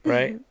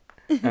 right?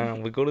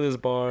 We go to this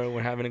bar.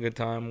 We're having a good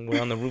time.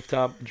 We're on the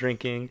rooftop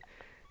drinking.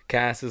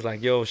 Cass is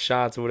like, yo,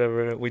 shots or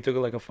whatever. We took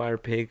like a fire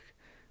pig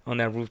on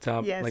that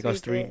rooftop, Yes, like we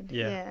us three. did.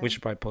 Yeah. We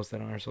should probably post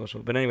that on our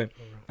social. But anyway,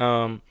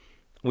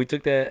 we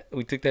took that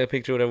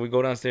picture. Whatever. We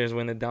go downstairs.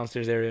 We're in the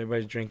downstairs area.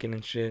 Everybody's drinking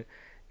and shit.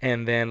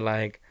 And then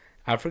like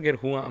I forget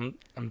who I'm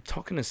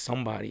talking to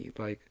somebody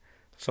like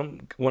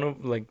one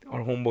of like our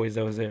homeboys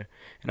that was there.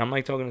 And I'm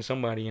like talking to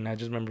somebody, and I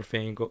just remember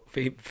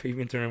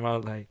Fabian turning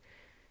around like,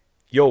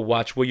 "Yo,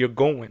 watch where you're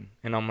going."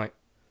 And I'm like,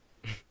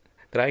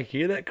 did I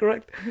hear that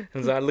correct?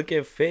 And so I look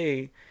at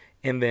Faye.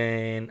 And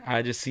then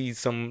I just see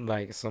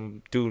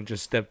some dude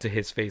just step to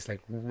his face like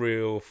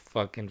real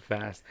fucking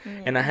fast.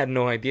 Yeah. And I had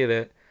no idea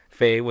that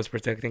Faye was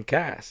protecting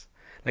Cass.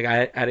 Like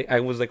I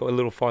was like a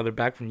little farther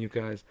back from you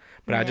guys.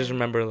 But I just Yeah.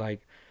 remember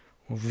like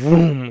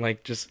vroom,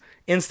 like just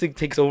instinct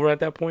takes over at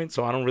that point.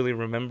 So I don't really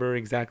remember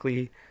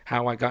exactly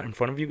how I got in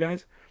front of you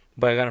guys.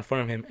 But I got in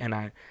front of him, and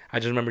I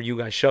just remember you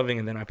guys shoving,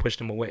 and then I pushed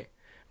him away.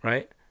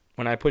 Right?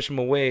 When I pushed him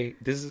away,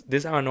 this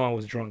is how I know I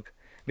was drunk.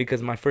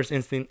 Because my first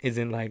instinct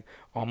isn't like,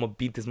 oh, I'm gonna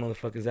beat this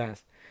motherfucker's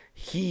ass.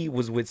 He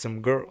was with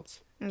some girls.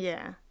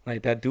 Yeah.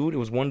 Like that dude, it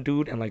was one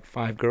dude and like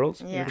 5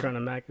 girls. Yeah. You're trying to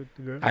mac with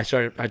the girl? I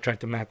tried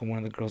to mac with one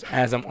of the girls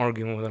as I'm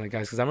arguing with other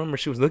guys. Because I remember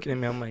she was looking at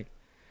me. I'm like,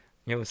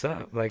 yo, what's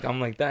up? Like, I'm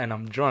like that, and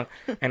I'm drunk.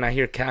 And I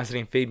hear Cassidy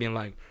and Fabian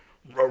like,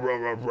 "Ruh, ruh,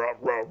 ruh, ruh,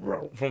 ruh,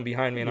 ruh," from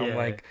behind me. And I'm Yeah.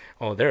 like,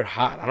 oh, they're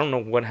hot. I don't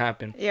know what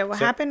happened. Yeah, what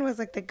So- happened was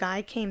like the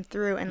guy came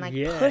through and like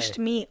Yeah. pushed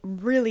me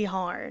really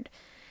hard.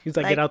 He's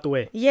like, like- get out the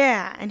way.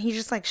 Yeah, and he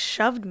just like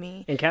shoved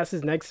me. And Cass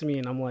is next to me,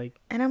 and I'm like,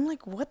 And I'm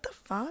like, what the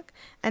fuck?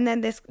 And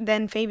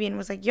then Fabian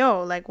was like,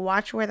 yo, like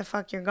watch where the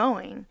fuck you're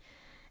going.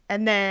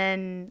 And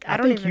then I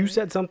don't think even you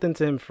said something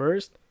to him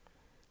first,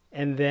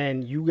 and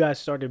then you guys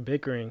started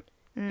bickering.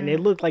 And it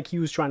looked like he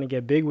was trying to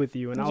get big with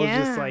you. And I was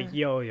just Mm.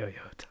 Yeah. like, yo,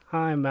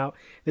 time out.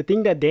 The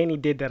thing that Danny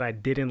did that I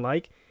didn't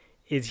like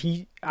is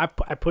I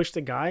pushed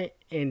the guy,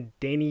 and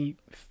Danny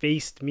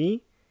faced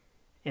me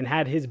and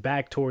had his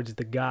back towards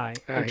the guy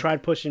and Alright.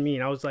 tried pushing me.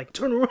 And I was like,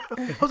 turn around.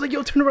 I was like,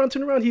 yo, turn around.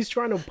 He's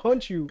trying to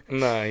punch you.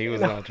 Nah, he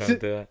was not trying to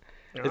do that.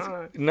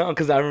 Ah. No,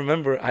 because I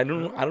remember I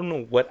don't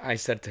know what I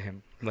said to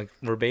him, like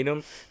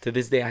verbatim. To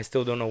this day, I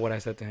still don't know what I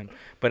said to him.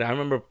 But I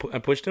remember I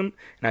pushed him,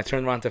 and I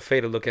turned around to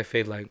Faye to look at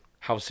Faye like,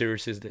 how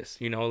serious is this?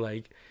 You know,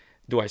 like,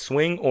 do I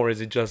swing, or is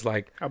it just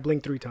like I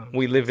blinked 3 times.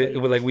 we leave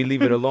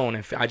it alone?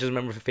 And I just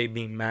remember Faye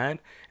being mad,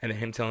 and then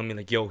him telling me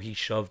like, yo, he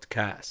shoved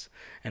Cass,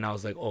 and I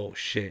was like, oh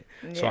shit.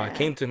 So I Yeah.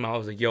 came to him. I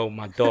was like, yo,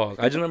 my dog.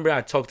 I just remember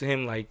I talked to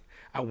him like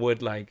I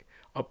would like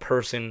a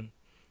person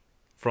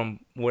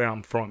from where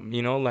I'm from,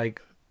 you know, like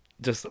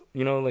just,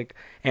 you know, like,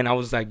 and I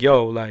was like,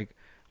 yo, like,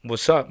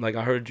 what's up? Like,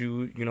 I heard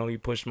you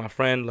pushed my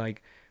friend.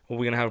 Like, are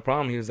we gonna have a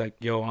problem? He was like,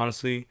 yo,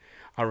 honestly,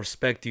 I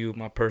respect you,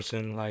 my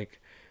person. Like,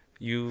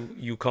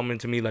 you coming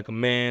to me like a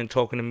man,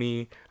 talking to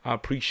me. I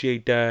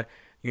appreciate that.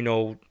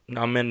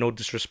 I meant no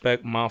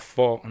disrespect, my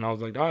fault. And I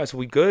was like, all right, so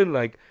we good?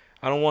 Like,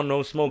 I don't want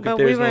no smoke But if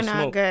there's we were no not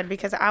smoke. good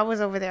because I was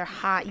over there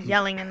hot,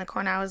 yelling in the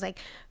corner. I was like,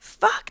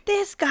 fuck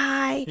this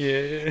guy.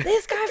 Yeah.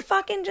 This guy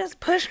fucking just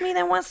pushed me,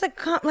 then wants to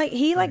come. Like,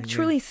 he, like,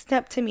 truly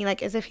stepped to me,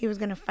 like, as if he was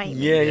going to fight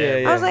me.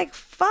 Yeah. I was like,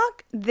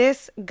 fuck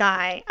this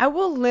guy. I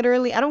will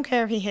literally, I don't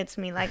care if he hits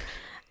me.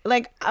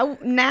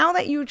 Now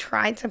that you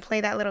tried to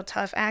play that little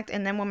tough act,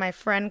 and then when my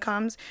friend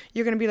comes,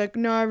 you're going to be like,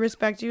 no, I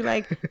respect you.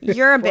 Like,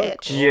 you're a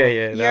bitch.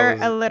 Yeah. You're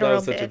a literal that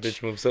was such a bitch.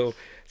 bitch move.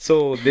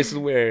 So this is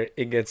where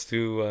it gets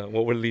to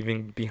what we're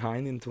leaving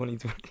behind in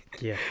 2020.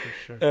 Yeah,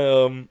 for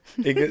sure.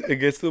 It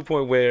gets to the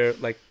point where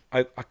like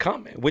I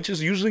comment, which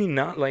is usually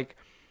not like,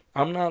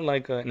 I'm not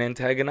like an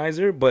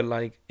antagonizer, but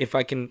like if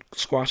I can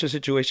squash a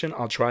situation,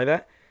 I'll try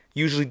that.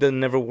 Usually that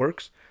never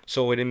works.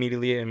 So it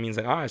means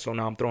like, all right, so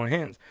now I'm throwing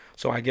hands.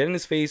 So I get in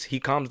his face, he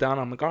calms down.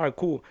 I'm like, all right,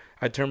 cool.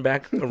 I turn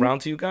back around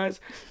to you guys.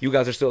 You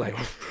guys are still like,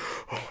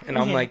 and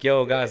I'm like,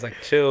 yo, guys, like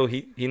chill.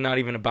 He's not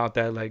even about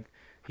that. Like,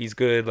 he's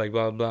good. Like,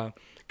 blah blah.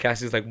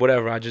 Cassie's like,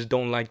 whatever, I just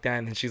don't like that.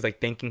 And then she's like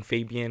thanking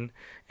Fabian,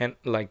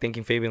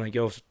 like,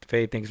 yo,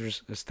 Faye, thanks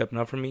for stepping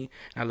up for me.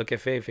 And I look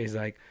at Faye, Faye's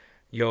like,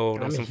 yo,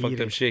 that's some fucked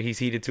up shit. He's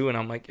heated too. And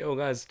I'm like, yo,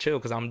 guys, chill,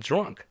 because I'm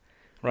drunk,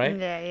 right?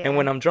 Yeah. And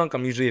when I'm drunk,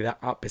 I'm usually the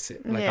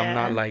opposite. Like, I'm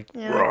not like,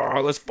 raw,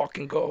 let's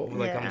fucking go.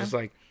 Like, I'm just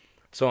like,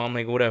 so I'm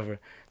like, whatever.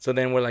 So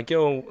then we're like,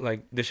 yo,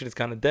 like, this shit is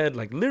kind of dead.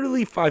 Like,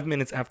 literally 5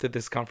 minutes after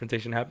this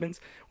confrontation happens,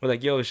 we're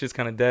like, yo, this shit's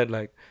kind of dead.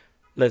 Like,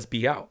 let's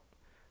be out.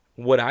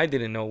 What I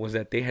didn't know was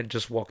that they had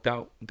just walked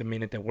out the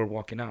minute that we're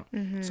walking out.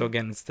 Mm-hmm. So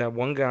again, it's that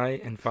one guy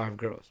and 5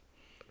 girls.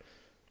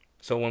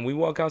 So when we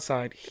walk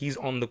outside, he's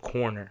on the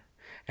corner.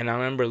 And I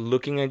remember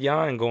looking at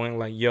Ya and going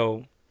like,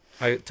 yo,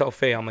 I tell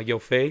Faye, I'm like, yo,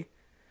 Faye,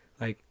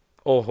 like,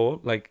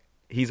 ojo, like,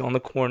 he's on the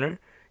corner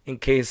in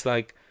case,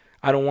 like,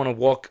 I don't want to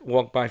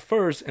walk by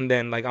first and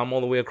then, like, I'm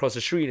all the way across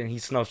the street and he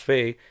snuffs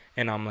Faye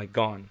and I'm, like,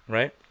 gone,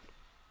 right?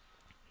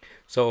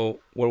 So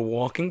we're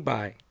walking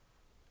by.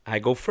 I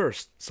go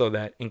first so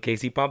that in case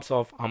he pops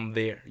off, I'm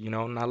there,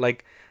 not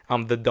like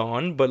I'm the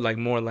Don, but like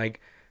more like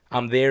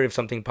I'm there if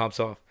something pops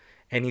off.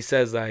 And he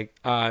says like,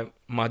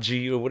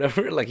 Maji or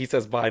whatever, like he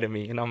says bye to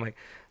me. And I'm like,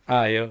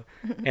 yo.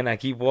 And I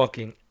keep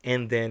walking.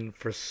 And then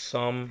for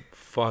some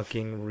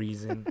fucking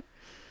reason,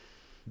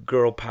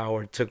 girl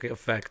power took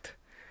effect.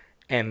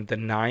 And the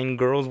 9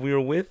 girls we were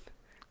with,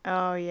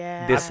 Oh,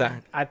 yeah.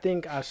 decide. I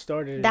think I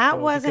started.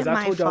 That wasn't because I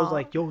my told you, I was fault.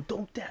 like, yo,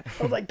 don't dap.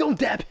 I was like, don't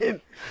dap him.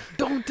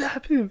 Don't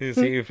dap him. You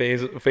see,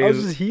 Faye's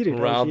just heated.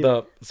 riled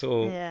up.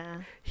 So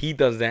Yeah. he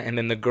does that, and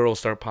then the girls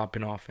start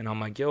popping off, and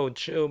I'm like, yo,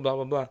 chill, blah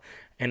blah blah.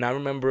 And I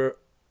remember,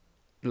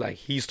 like,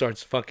 he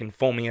starts fucking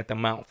foaming at the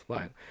mouth,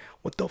 like,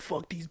 what the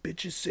fuck these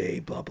bitches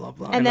say, blah blah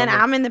blah. And then I'm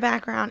I'm in the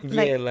background.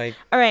 like, like,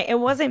 All right, it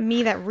wasn't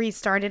me that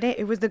restarted it.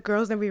 It was the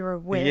girls that we were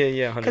with.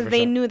 Yeah, 100%. Because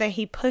they knew that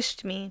he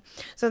pushed me.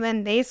 So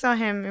then they saw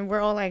him and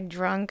we're all like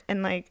drunk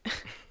and like,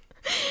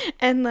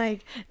 and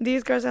like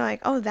these girls are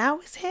like, oh, that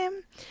was him.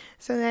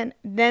 So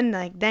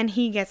then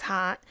he gets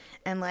hot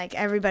and like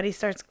everybody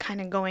starts kind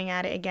of going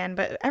at it again.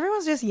 But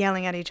everyone's just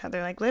yelling at each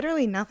other. Like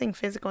literally nothing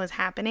physical is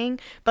happening.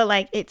 But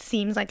like it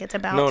seems like it's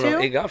about to. No,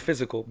 it got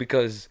physical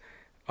because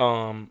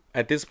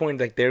at this point,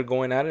 like, they're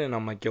going at it, and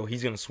I'm like, yo,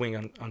 he's gonna swing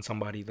on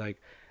somebody. Like,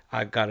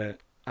 I gotta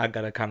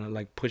kind of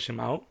like push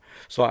him out.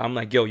 So I'm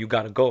like, yo, you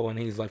gotta go. And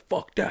he's like,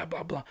 fuck that,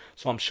 blah blah.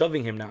 So I'm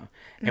shoving him now.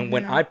 And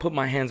when I put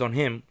my hands on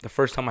him, the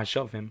first time I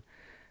shove him,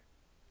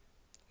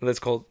 let's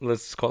call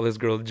this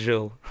girl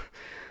Jill.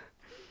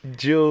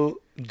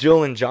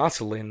 Jill and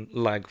Jocelyn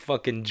like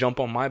fucking jump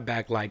on my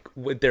back like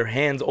with their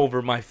hands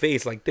over my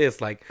face like this,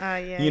 like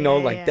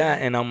that.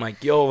 And I'm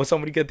like, yo,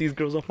 somebody get these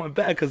girls off my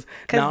back, because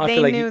now I they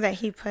feel like knew that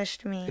he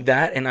pushed me.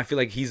 that, and I feel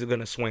like he's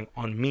gonna swing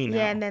on me now.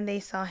 Yeah, and then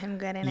they saw him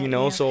getting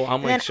it. So I'm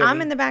and like, then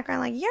I'm in the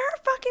background like, you're a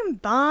fucking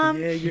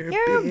bum. Yeah, you're a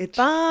a bitch.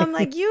 bum.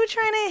 Like, you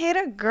trying to hit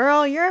a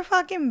girl. You're a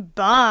fucking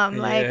bum.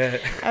 Like, Yeah.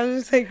 I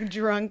was just like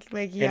drunk,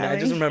 like yelling. And I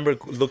just remember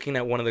looking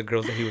at one of the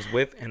girls that he was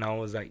with, and I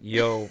was like,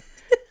 yo,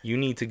 you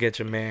need to get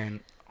your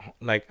man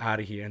like out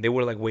of here. And they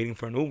were like waiting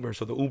for an Uber,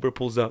 so the Uber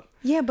pulls up.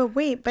 Yeah, but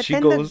wait, but She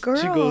then goes,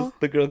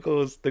 the girl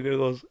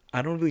goes,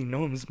 I don't really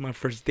know him. This is my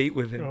first date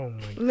with him. Oh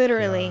my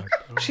literally,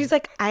 God. she's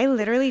like, I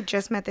literally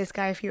just met this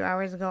guy a few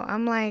hours ago.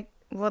 I'm like,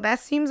 well, that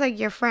seems like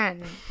your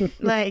friend.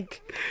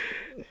 Like,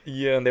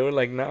 Yeah, and they were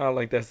like, nah,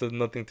 like that's has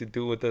nothing to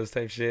do with us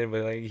type shit.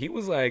 But like he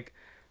was like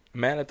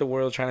mad at the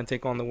world, trying to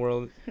take on the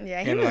world.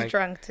 yeah, he And, was like,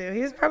 drunk too.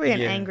 He was probably an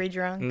yeah. angry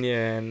drunk.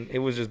 Yeah, and it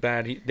was just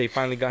bad. They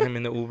finally got him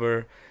in the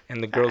Uber,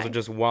 and the girls are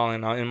just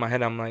wilding out. In my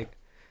head, I'm like,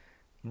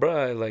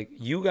 bruh, like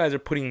you guys are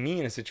putting me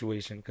in a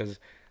situation, because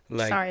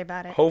like Sorry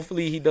about it.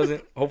 hopefully he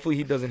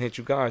doesn't hit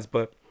you guys,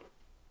 but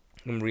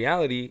in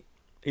reality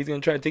he's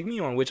gonna try to take me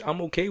on, which I'm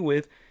okay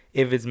with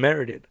if it's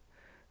merited.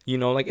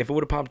 Like if it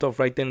would have popped off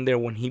right then and there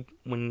when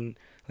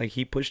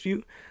he pushed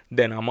you,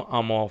 then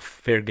I'm all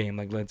fair game.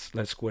 Like let's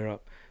square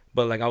up.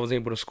 but like I was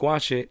able to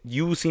squash it.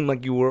 You seemed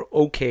like you were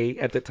okay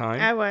at the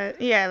time. I was,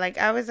 yeah, like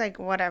I was like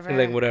whatever.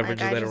 Like whatever,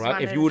 just I let it rock.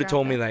 wanted If you would have drop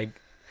told me it. like,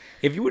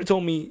 if you would have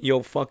told me,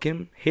 yo, fuck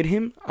him, hit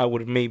him, I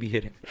would have maybe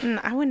hit him.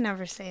 I would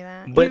never say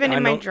that. But Even I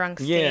in my know- drunk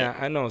state. Yeah,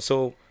 I know.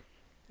 So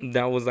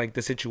that was like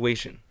the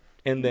situation,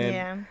 and then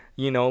Yeah.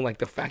 you know, like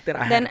the fact that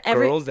I Then had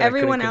girls that I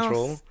everyone couldn't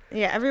else,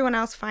 control. everyone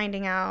else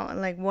finding out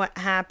like what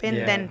happened.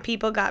 Yeah. Then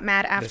people got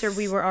mad after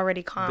we s- were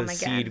already calm The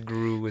again. seed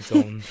grew its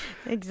own,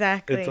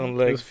 Exactly. its own It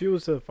legs. was fuel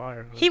to the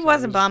fire. He So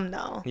was it a bum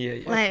though. Yeah,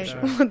 yeah, for Like sure.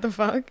 what the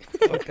fuck?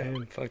 Fuck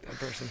that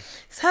person.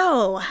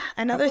 So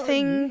another about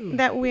thing you?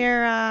 that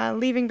we're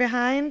leaving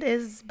behind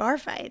is bar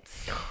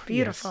fights.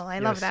 Beautiful. I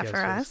love yes, that yes,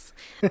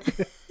 for yes.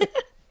 us.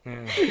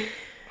 Yeah.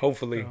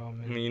 Hopefully, Oh,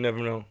 man. I mean, you never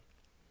know.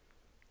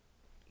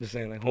 Just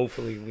saying, like,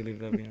 hopefully we leave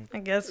that behind. I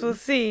guess we'll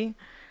see.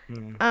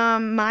 Yeah.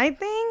 My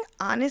thing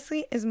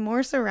honestly is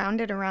more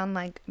surrounded around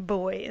like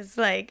boys.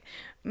 Like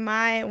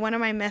one of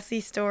my messy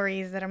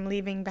stories that I'm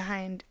leaving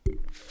behind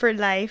for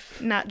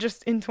life, not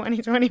just in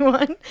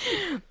 2021,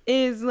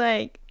 is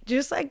like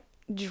just like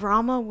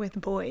drama with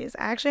boys.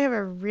 I actually have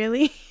a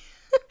really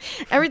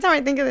every time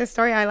I think of this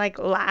story I like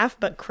laugh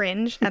but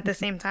cringe at the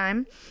same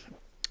time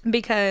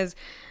because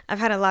I've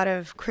had a lot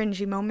of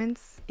cringy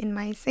moments in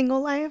my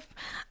single life.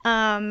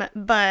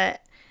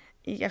 But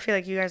I feel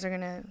like you guys are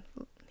gonna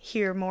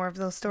hear more of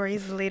those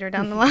stories later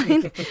down the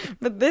line.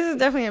 But this is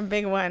definitely a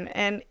big one,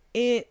 and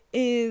it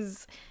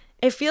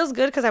feels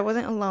good because I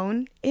wasn't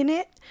alone in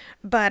it,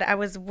 but I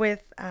was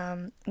with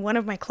one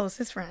of my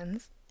closest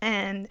friends,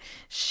 and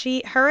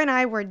her and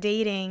I were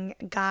dating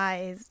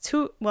guys.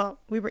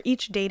 We were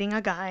each dating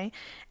a guy,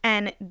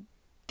 and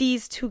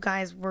these two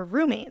guys were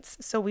roommates,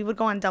 so we would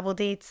go on double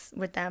dates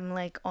with them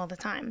like all the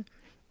time.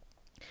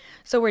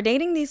 So we're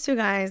dating these two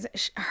guys.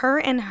 Her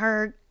and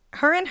her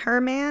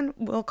man.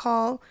 We'll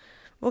call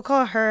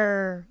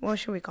her. What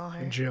should we call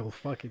her? Jill,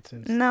 fuck it,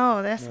 since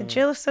No, that's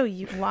Jill is so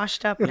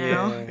washed up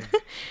now. Yeah.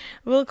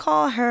 We'll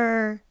call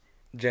her.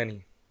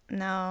 Jenny.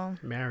 No,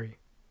 Mary.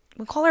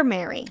 we'll call her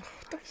Mary.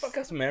 What the fuck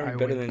is Mary I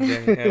better win.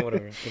 than Jenny? Yeah,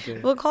 whatever.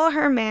 Continue. We'll call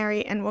her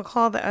Mary, and we'll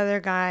call the other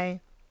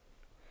guy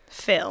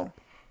Phil.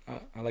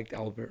 I liked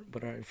Albert,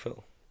 but alright,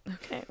 Phil.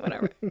 Okay,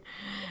 whatever.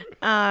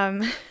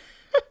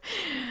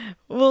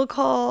 We'll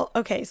call.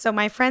 Okay, so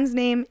my friend's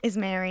name is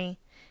Mary,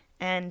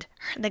 and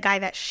the guy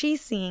that she's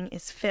seeing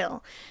is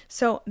Phil.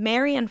 So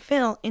Mary and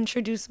Phil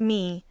introduce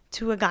me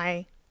to a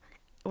guy.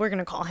 We're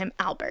gonna call him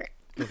Albert.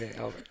 Okay,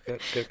 Albert.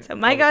 Good. So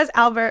my guy's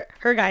Albert,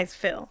 her guy's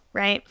Phil,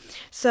 right?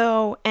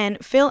 So,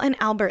 and Phil and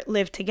Albert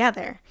live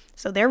together.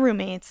 So they're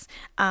roommates.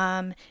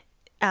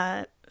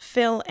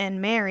 Phil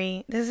and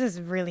Mary, this is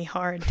really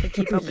hard to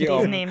keep up with Yo.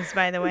 these names,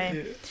 by the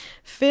way.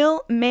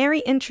 Mary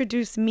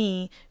introduced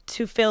me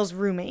to Phil's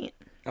roommate,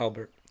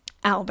 Albert.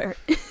 Albert.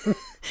 Got you,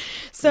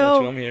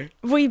 So I'm here.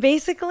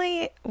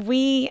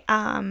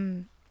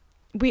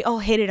 we all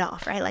hit it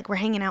off, right? Like we're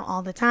hanging out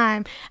all the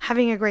time,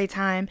 having a great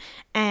time.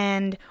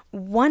 And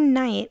one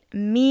night,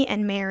 me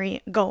and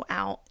Mary go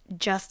out,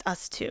 just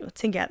us two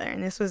together.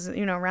 And this was,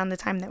 around the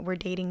time that we're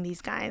dating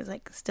these guys,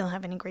 like still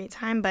having a great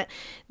time. But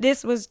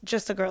this was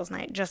just a girls'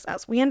 night, just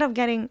us. We end up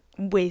getting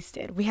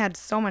wasted. We had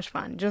so much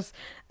fun. Just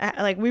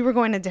like we were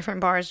going to different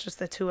bars, just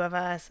the two of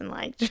us. And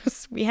like,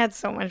 we had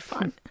so much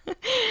fun.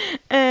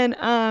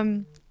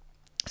 And,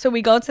 so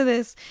we go to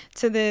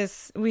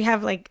this, we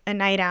have like a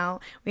night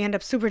out. We end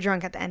up super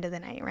drunk at the end of the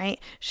night, right?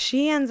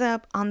 She ends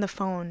up on the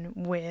phone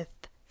with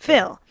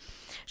Phil.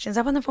 She ends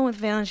up on the phone with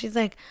Phil and she's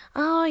like,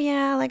 oh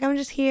yeah, like I'm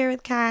just here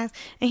with Cass.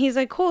 And he's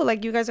like, cool,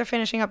 like you guys are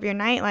finishing up your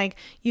night, like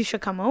you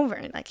should come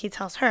over. Like he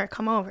tells her,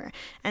 come over.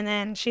 And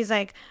then she's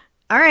like,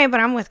 all right, but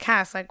I'm with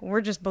Cass, like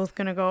we're just both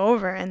gonna go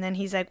over. And then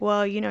he's like,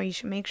 well, you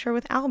should make sure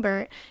with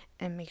Albert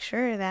and make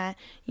sure that,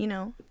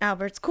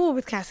 Albert's cool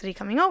with Cassidy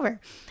coming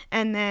over.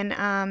 And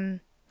then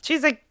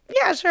she's like,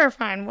 yeah, sure,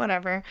 fine,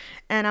 whatever.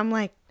 And I'm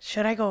like,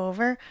 should I go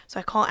over? So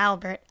I call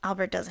Albert.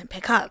 Albert doesn't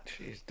pick up.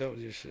 Jeez, that was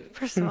your shit.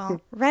 First of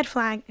all, red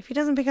flag. If he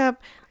doesn't pick up,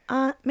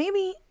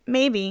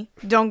 maybe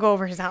don't go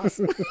over his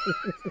house.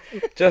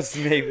 Just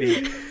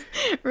maybe.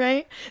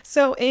 Right?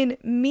 So in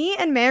me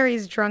and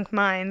Mary's drunk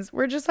minds,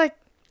 we're just like,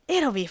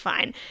 it'll be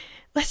fine.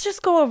 Let's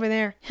just go over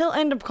there. He'll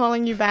end up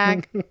calling you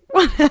back.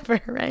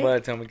 Whatever, right? By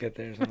the time we get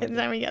there. By the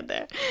time we get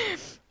there.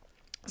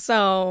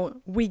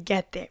 So we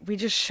get there. We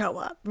just show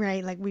up,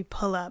 right? Like we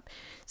pull up.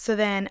 So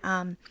then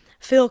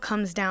Phil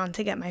comes down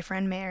to get my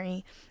friend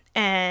Mary.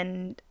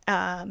 And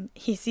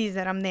he sees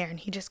that I'm there and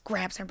he just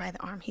grabs her by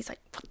the arm. He's like,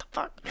 what the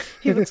fuck?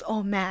 He looks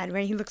all mad,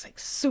 right? He looks like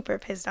super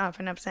pissed off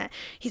and upset.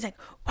 He's like,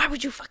 why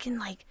would you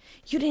fucking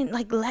you didn't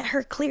let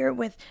her clear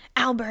with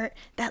Albert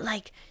that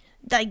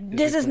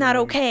this is not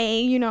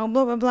okay, blah,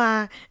 blah,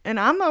 blah. And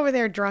I'm over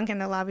there drunk in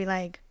the lobby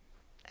like,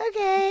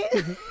 okay.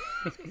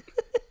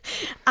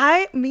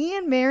 Me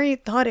and Mary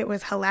thought it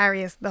was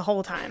hilarious the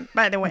whole time,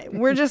 by the way.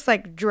 We're just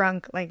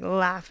drunk,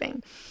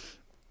 laughing.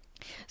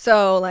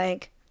 So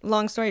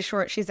long story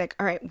short, she's like,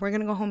 all right, we're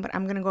going to go home, but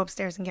I'm going to go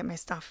upstairs and get my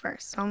stuff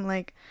first. So I'm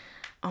like,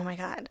 oh my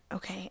God.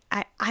 Okay.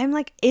 I'm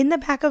in the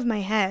back of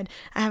my head,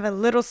 I have a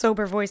little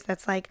sober voice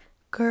that's like,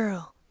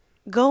 girl,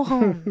 go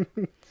home.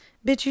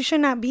 Bitch, you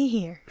should not be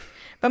here.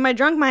 But my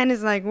drunk mind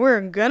is like,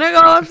 we're gonna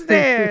go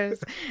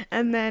upstairs.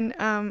 And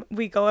then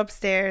we go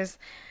upstairs,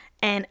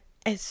 and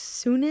as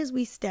soon as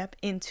we step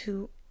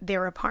into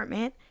their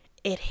apartment,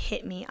 it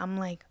hit me. I'm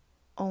like,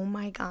 oh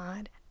my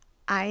God,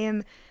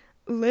 I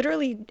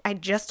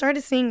just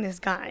started seeing this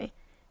guy,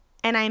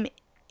 and I'm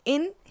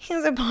in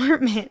his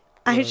apartment.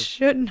 I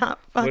should not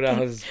fucking,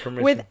 without his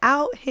permission.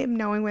 Without him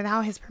knowing,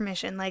 without his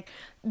permission. Like,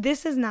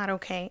 this is not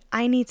okay.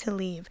 I need to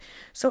leave.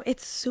 So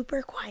it's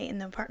super quiet in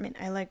the apartment.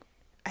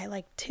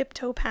 I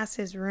tiptoe past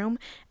his room,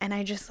 and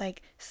I just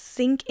like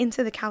sink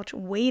into the couch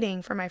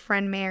waiting for my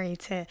friend Mary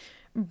to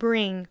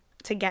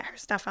get her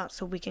stuff out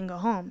so we can go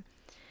home.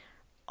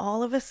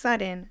 All of a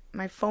sudden,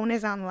 my phone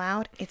is on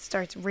loud. It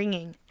starts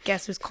ringing.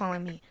 Guess who's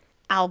calling me?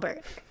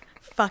 Albert.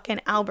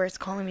 Fucking Albert's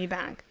calling me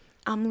back.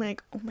 I'm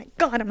like, oh my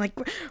God. I'm like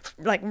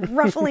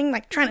ruffling,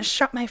 like trying to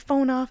shut my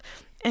phone off.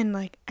 And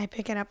like, I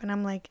pick it up and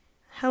I'm like,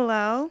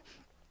 hello?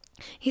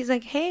 He's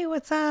like, hey,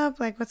 what's up?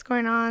 Like, what's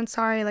going on?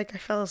 Sorry, like I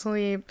fell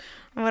asleep,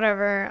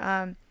 whatever.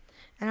 And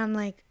I'm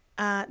like,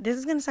 this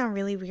is going to sound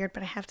really weird,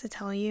 but I have to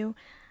tell you,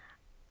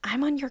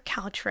 I'm on your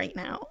couch right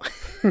now.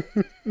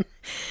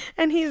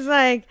 And he's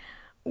like,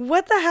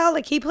 what the hell?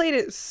 Like, he played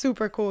it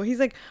super cool. He's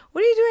like,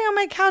 what are you doing on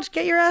my couch?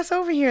 Get your ass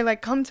over here.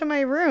 Like, come to my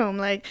room.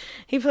 Like,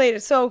 he played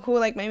it so cool,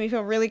 like, made me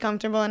feel really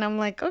comfortable. And I'm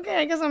like, okay,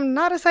 I guess I'm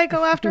not a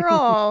psycho after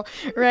all.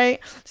 Right?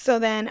 So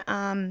then,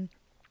 I'm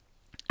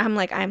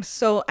like,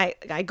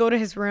 I go to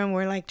his room.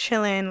 We're like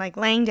chilling, like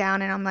laying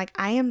down. And I'm like,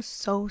 I am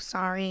so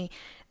sorry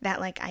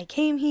that like I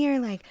came here.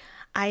 Like,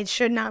 I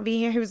should not be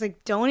here. He was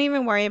like, don't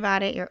even worry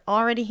about it. You're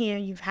already here.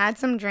 You've had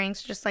some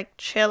drinks. Just like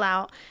chill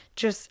out.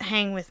 Just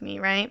hang with me,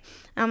 right?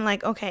 I'm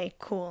like, okay,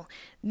 cool.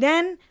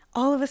 Then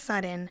all of a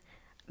sudden,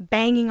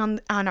 banging on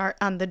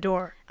the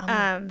door.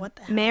 I'm like, what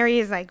the hell? Mary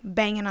is like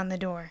banging on the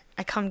door.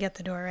 I come get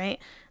the door, right?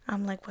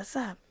 I'm like, what's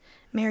up?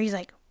 Mary's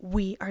like,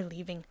 we are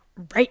leaving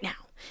right now.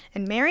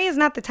 And Mary is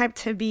not the type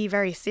to be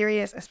very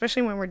serious,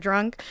 especially when we're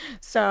drunk.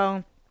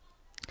 So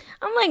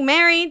I'm like,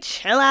 Mary,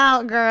 chill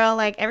out, girl.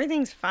 Like,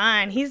 everything's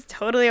fine. He's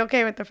totally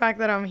okay with the fact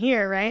that I'm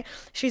here, right?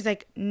 She's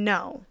like,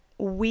 no,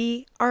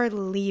 we are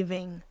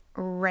leaving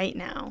right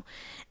now.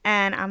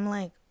 And I'm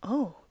like,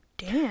 oh,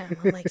 damn.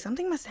 I'm like,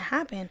 something must have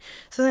happened.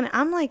 So then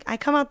I'm like, I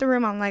come out the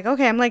room. I'm like,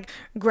 okay. I'm like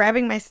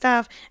grabbing my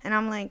stuff. And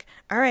I'm like,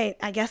 all right,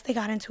 I guess they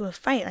got into a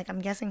fight. Like,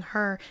 I'm guessing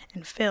her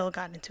and Phil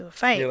got into a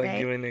fight, You're like right?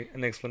 giving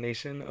an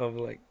explanation of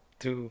like,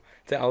 to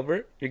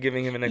Albert, you're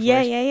giving him an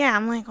explanation. Yeah.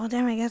 I'm like, oh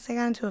damn, I guess they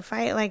got into a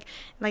fight.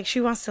 Like she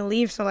wants to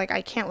leave, so like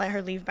I can't let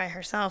her leave by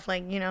herself.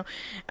 Like, you know,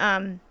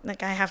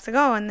 like I have to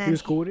go. And then he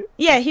was cool with it.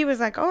 Yeah, he was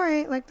like, all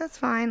right, like that's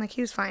fine. Like he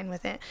was fine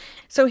with it.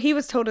 So he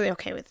was totally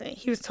okay with it.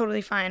 He was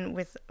totally fine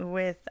with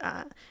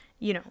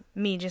you know,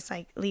 me just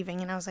like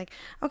leaving. And I was like,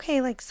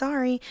 okay, like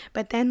sorry.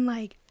 But then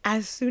like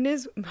as soon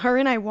as her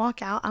and I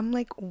walk out, I'm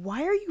like,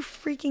 why are you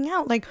freaking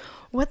out? Like,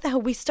 what the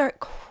hell?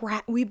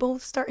 We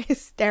both start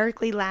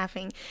hysterically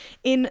laughing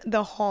in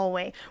the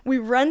hallway. We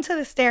run to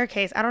the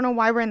staircase. I don't know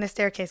why we're in the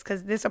staircase,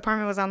 because this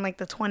apartment was on like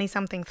the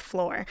 20-something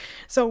floor.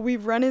 So we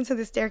run into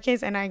the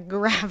staircase and I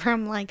grab her.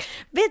 I'm like,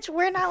 bitch,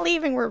 we're not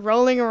leaving. We're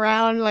rolling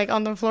around like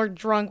on the floor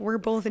drunk. We're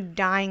both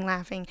dying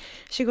laughing.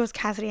 She goes,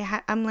 Cassidy,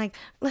 I'm like,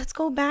 let's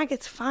go back.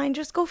 It's fine.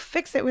 Just go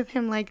fix it with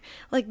him. Like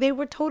they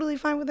were totally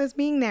fine with us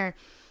being there.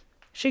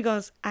 She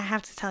goes, I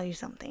have to tell you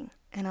something.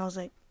 And I was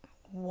like,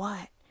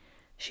 what?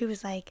 She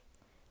was like,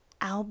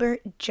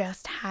 Albert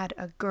just had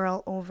a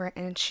girl over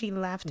and she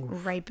left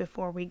right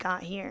before we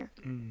got here.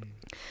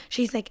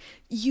 She's like,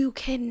 you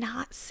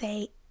cannot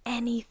say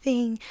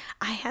anything.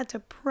 I had to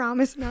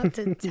promise not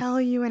to tell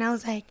you. And I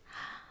was like,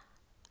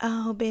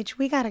 oh, bitch,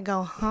 we got to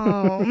go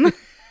home.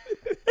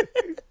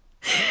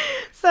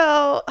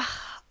 So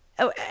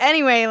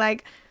anyway,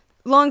 like,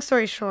 long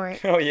story short.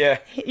 Oh, yeah.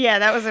 Yeah,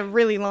 that was a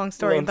really long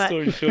story. Long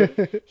story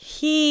short.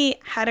 He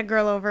had a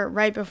girl over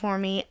right before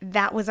me.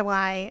 That was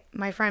why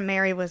my friend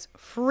Mary was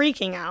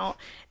freaking out.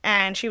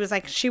 And she was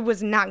like, she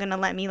was not going to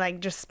let me like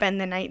just spend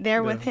the night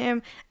there with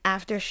him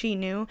after she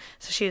knew.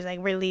 So she was like,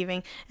 we're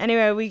leaving.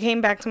 Anyway, we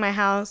came back to my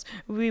house.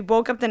 We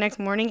woke up the next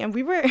morning and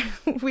we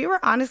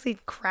were honestly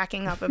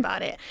cracking up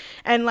about it.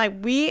 And like,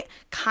 we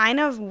kind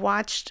of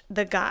watched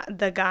the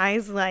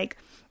guys like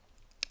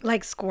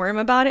squirm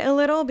about it a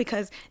little,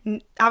 because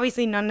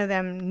obviously none of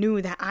them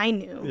knew that I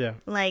knew. Yeah.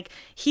 Like,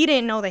 he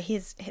didn't know that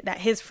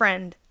his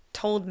friend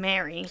told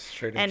Mary.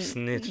 Straight up and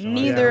snitch.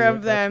 neither Yeah,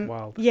 of them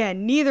wild.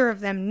 neither of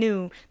them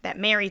knew that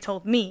Mary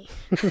told me.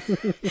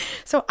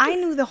 So I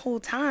knew the whole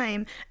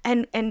time,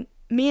 and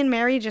me and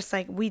Mary just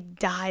like, we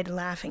died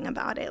laughing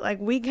about it. Like,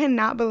 we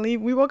cannot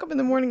believe, we woke up in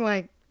the morning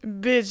like,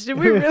 bitch, did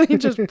we really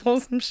just pull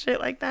some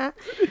shit like that?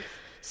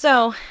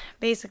 So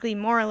basically,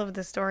 moral of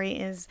the story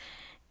is,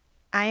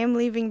 I am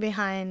leaving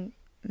behind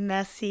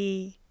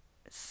messy,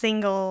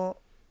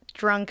 single,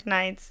 drunk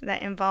nights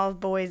that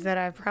involve boys that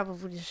I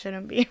probably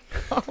shouldn't be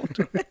involved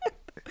with.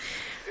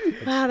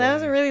 Wow, that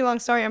was a really long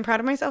story. I'm proud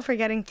of myself for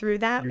getting through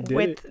that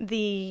with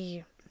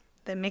the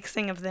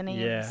mixing of the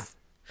names. Yeah.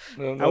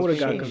 No, I would have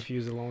got Sheesh.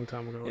 confused a long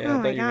time ago. Yeah, Oh I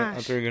my thought I gosh.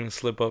 thought you were gonna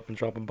slip up and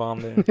drop a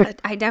bomb there.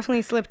 I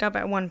definitely slipped up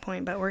at one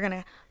point, but we're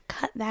gonna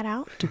cut that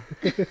out.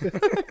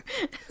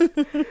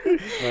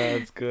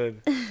 That's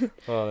good.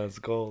 Oh, that's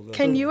gold. That's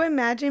Can gold. you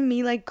imagine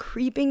me like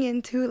creeping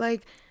into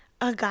like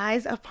a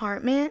guy's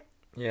apartment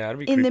Yeah, I'd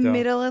be in the creeped out.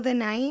 middle of the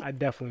night? I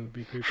definitely would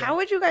be creeped How out.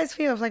 would you guys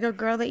feel if like a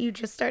girl that you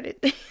just started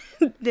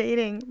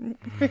dating?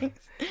 I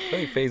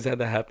think FaZe had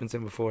that happen to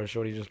him before.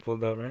 Shorty just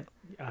pulled up, right?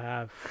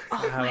 Oh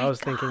my I was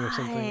thinking of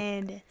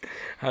something. God.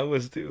 I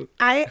was too.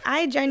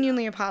 I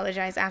genuinely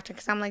apologize after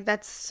because I'm like,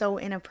 that's so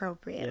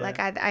inappropriate. Yeah. Like,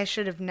 I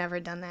should have never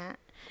done that.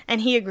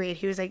 And he agreed.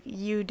 He was like,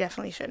 you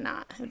definitely should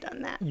not have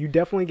done that. You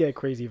definitely get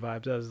crazy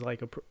vibes as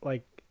like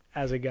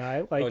as a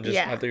guy. Like, Oh, just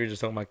Yeah. I thought you were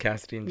just talking about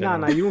Cassidy in nah,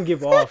 general. you don't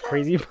give off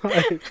crazy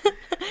vibes.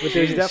 But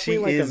there's She definitely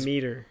like a is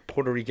meter.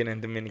 Puerto Rican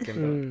and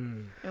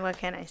Dominican. What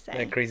can I say?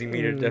 That crazy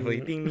meter Mm. definitely.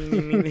 Ding, ding,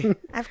 ding, ding, ding.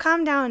 I've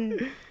calmed down.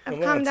 I've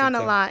Well, calmed that's down a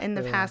sometimes. lot in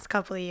the Yeah. past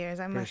couple of years,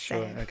 I For must sure,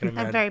 say. I can I'm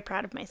imagine. very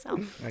proud of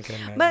myself. I can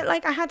imagine. But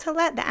like, I had to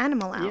let the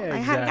animal out. Yeah, I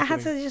had to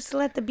exactly. just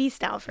let the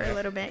beast out for a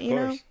little bit, Of you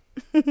know. course.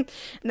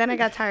 Then I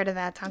got tired of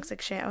that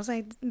toxic shit. I was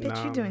like, bitch,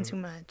 Nah, you're doing man. too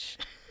much.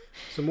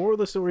 So moral of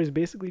the story is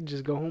basically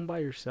just go home by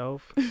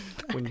yourself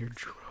when you're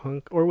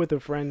drunk or with a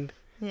friend.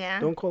 Yeah.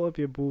 Don't call up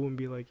your boo and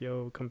be like,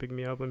 yo, come pick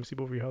me up. Let me sleep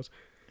over your house.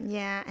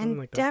 Yeah, Something and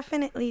like that.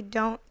 definitely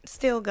don't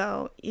still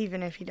go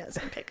even if he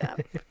doesn't pick up.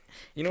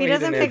 You If he he's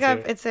doesn't an pick up,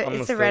 answer. it's a I'ma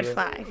it's a start red it.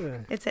 flag. Yeah.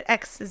 It's an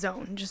X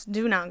zone. Just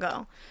do not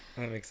go.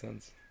 That makes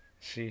sense.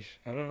 Sheesh.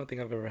 I don't think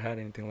I've ever had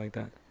anything like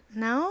that.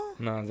 No?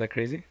 No, is that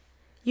crazy?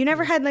 You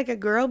never had like a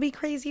girl be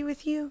crazy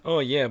with you? Oh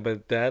yeah,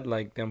 but that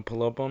like them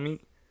pull up on me.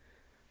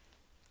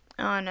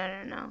 Oh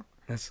no.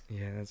 That's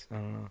I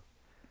don't know.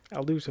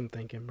 I'll do some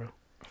thinking, bro.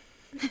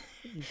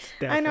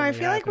 I know. I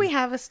feel like we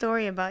have a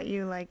story about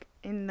you like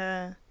in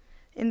the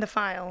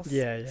files.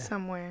 Yeah.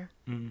 Somewhere.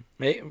 I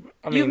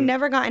You've mean,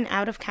 never gotten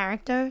out of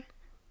character?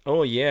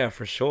 oh yeah,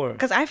 for sure.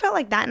 Because I felt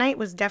like that night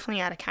was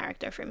definitely out of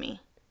character for me.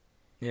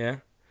 Yeah,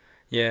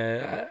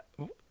 yeah.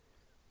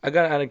 I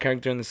got out of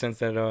character in the sense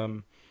that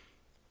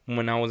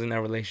when I was in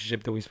that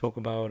relationship that we spoke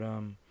about,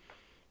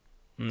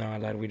 no, I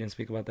lied. We didn't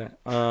speak about that.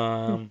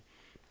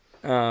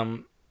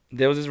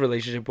 There was this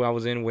relationship where I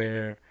was in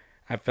where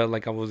I felt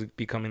like I was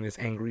becoming this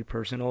angry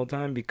person all the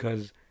time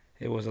because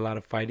there was a lot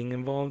of fighting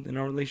involved in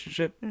our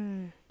relationship.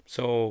 Mm.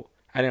 So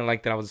I didn't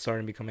like that I was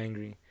starting to become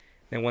angry.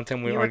 Then one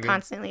time we You were were arguing.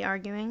 constantly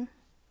arguing?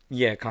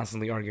 Yeah,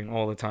 constantly arguing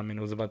all the time, and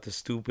it was about the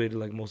stupid,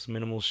 like most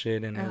minimal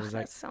shit, and it Ugh, was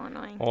like that's so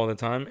annoying. all the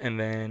time. And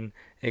then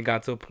it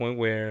got to a point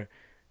where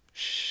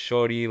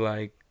Shorty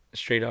like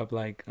straight up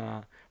like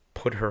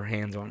put her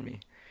hands on me,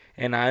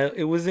 and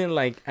it wasn't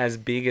like as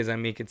big as I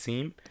make it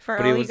seem. For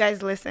but all it you was-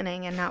 guys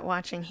listening and not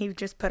watching, he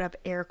just put up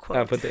air quotes.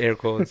 I put the air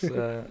quotes.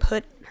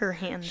 Put her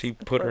hands. She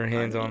put her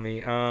hands on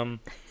me.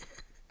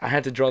 I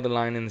had to draw the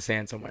line in the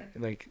sand somewhere.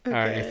 Like, all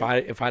right,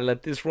 if I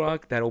let this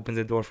rock, that opens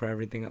the door for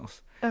everything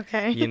else.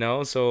 Okay. You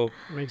know, so.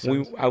 Makes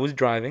sense. I was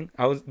driving.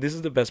 This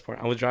is the best part.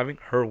 I was driving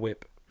her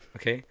whip,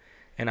 okay?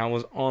 And I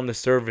was on the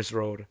service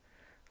road,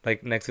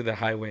 like next to the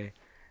highway.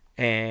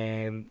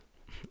 And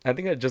I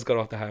think I just got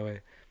off the highway.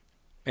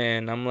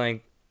 And I'm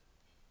like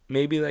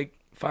maybe like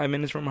 5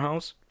 minutes from her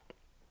house.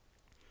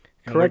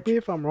 And Correct me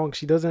if I'm wrong.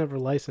 She doesn't have her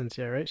license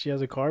yet, right? She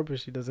has a car, but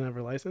she doesn't have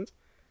her license.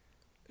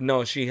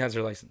 No, she has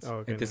her license. Oh,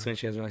 okay, At this no. point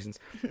she has her license.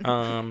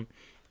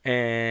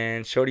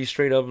 And Shorty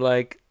straight up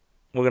like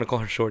we're gonna call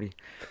her Shorty.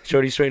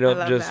 Shorty straight I up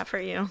love just that for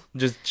you.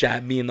 just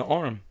jabbed me in the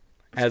arm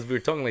as we were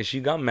talking. Like she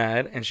got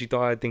mad and she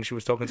thought I think she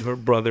was talking to her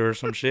brother or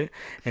some shit,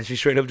 and she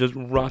straight up just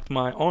rocked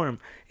my arm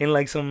in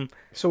like some.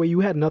 So wait,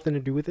 you had nothing to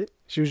do with it?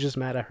 She was just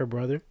mad at her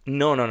brother?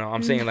 No.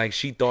 I'm saying like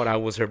she thought I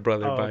was her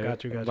brother Oh, by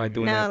got you.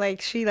 doing No, that.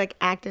 like she like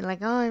acted like,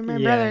 oh, my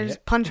Yeah, brother, yeah.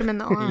 just punch him in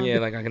the arm. Yeah,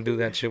 like I can do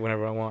that shit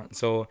whenever I want.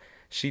 So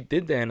she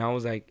did that, and I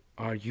was like,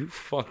 "Are you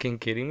fucking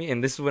kidding me?"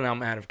 And this is when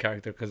I'm out of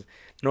character because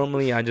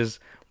normally I just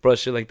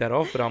brush shit like that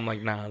off, but I'm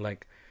like, nah,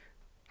 like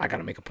I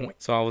gotta make a point.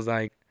 So I was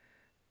like,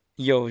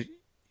 "Yo,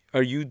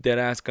 are you dead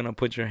ass gonna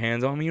put your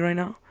hands on me right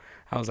now?"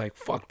 I was like,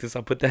 "Fuck this!"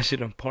 I put that shit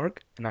in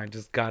park, and I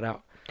just got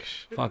out.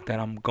 Fuck that,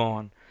 I'm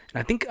gone. And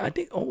I think.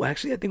 Oh,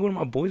 actually, I think one of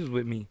my boys was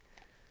with me.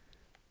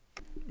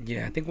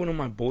 Yeah, I think one of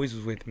my boys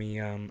was with me,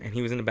 and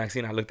he was in the backseat,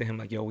 and I looked at him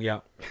like, yo, we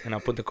out. And I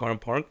put the car in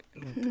park.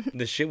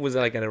 The shit was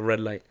like at a red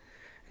light.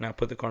 And I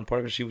put the car in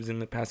park, and she was in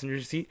the passenger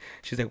seat.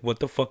 She's like, what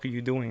the fuck are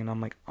you doing? And I'm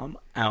like, I'm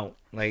out.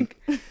 Like,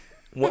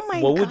 what,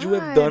 my what would you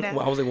have done? God.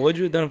 I was like, what would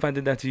you have done if I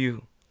did that to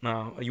you?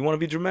 No, you want to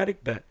be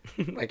dramatic? Bet.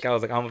 Like, I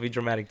was like, I'm going to be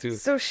dramatic too.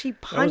 So she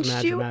mad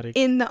punched you dramatic.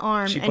 in the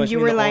arm, She and punched you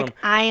me in were the like, arm.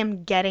 I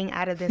am getting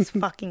out of this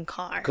fucking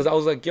car. Because I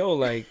was like, yo,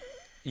 like,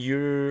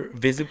 you're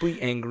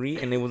visibly angry,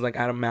 and it was like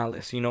out of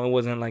malice. You know, it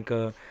wasn't like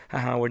a,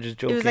 haha, we're just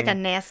joking. It was like a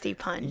nasty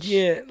punch.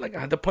 Yeah,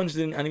 like the punch I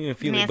didn't even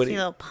feel it, Nasty but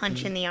little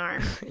punch in the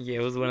arm. yeah,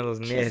 it was one of those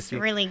Just nasty.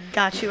 really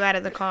got you out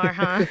of the car,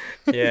 huh?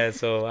 Yeah,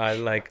 so I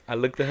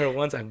looked at her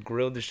once, I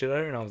grilled the shit out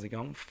of her, and I was like,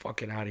 yo, I'm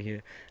fucking out of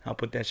here. I'll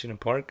put that shit in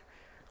park.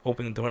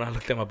 Opened the door, and I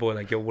looked at my boy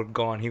like, yo, we're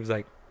gone. He was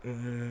like, all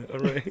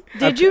right.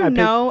 Did I you picked-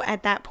 know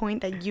at that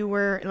point that you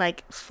were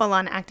like full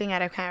on acting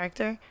out of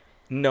character?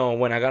 No,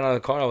 when I got out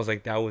of the car, I was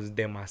like, that was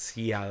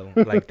demasiado.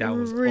 Like, that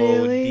was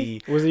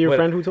Really? OD. Was it your But-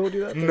 friend who told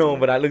you that? No,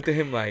 but I looked at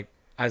him like,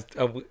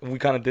 we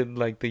kind of did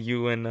like the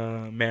you and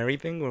Mary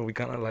thing where we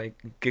kind of like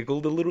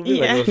giggled a little bit.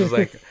 Like, Yeah. it was just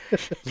like,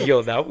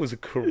 yo, that was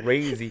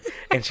crazy.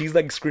 And she's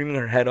like screaming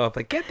her head off,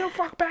 like, get the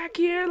fuck back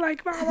here.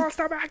 Like, Mama,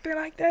 stop acting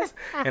like this.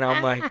 And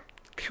I'm like,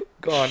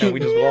 God, and we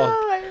just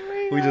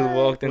walked. We just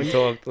walked and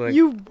talked. Like,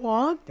 You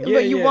walked? Yeah,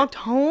 But you yeah. walked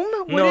home?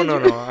 What no, did no,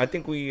 you- no. I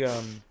think we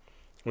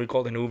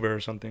called an Uber or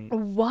something.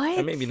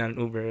 What? Maybe not an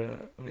Uber.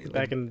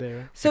 Back in the day,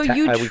 right? So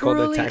you we called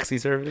it truly. taxi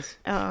service.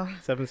 Oh.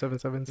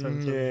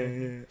 777.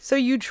 Yeah. So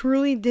you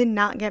truly did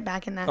not get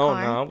back in that Oh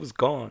car? no, I was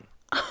gone.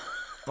 I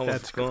was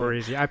That's gone.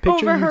 crazy. I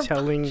picture Over you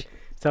her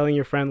telling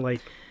your friend like,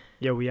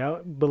 "Yo, we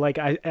out," but like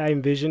I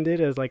envisioned it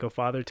as like a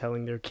father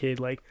telling their kid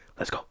like,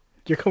 "Let's go.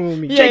 You're coming with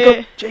me, Yeah, Jacob.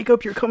 yeah.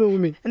 Jacob, you're coming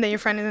with me." And then your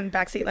friend is in the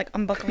backseat, like,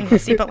 unbuckling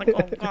his seatbelt, like,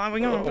 oh, God,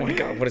 we're Oh my going.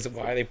 god, what is it?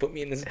 Why they put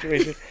me in this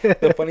situation?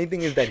 The funny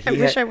thing is that I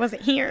wish I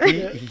wasn't here.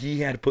 he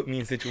had put me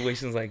in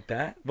situations like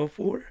that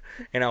before,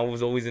 and I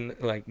was always in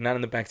like not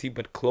in the backseat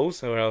but close,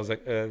 so I was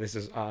like, this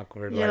is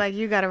awkward. You're like,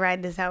 you got to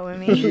ride this out with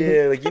me.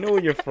 yeah, like you know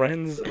when your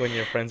friends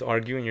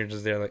argue and you're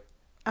just there like,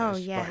 Oh,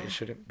 this yeah. probably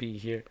shouldn't be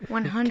here.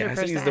 100%.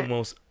 Cassidy is the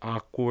most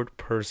awkward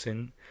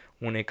person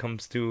when it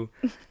comes to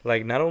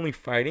like not only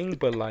fighting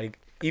but like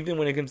even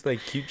when it comes to like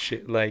cute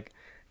shit. Like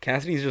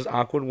Cassidy is just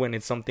awkward when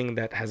it's something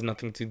that has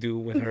nothing to do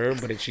with her,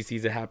 but she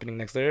sees it happening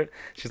next to her,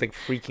 she's like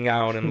freaking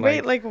out and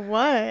Wait, like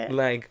what?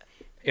 like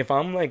if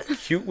I'm like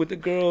cute with the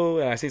girl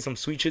and I say some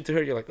sweet shit to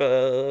her, you're like,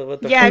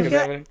 what the Yeah, I fuck is feel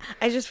happening?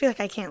 I just feel like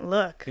I can't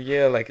look.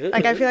 Yeah, like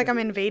Like, I feel like I'm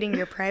invading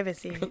your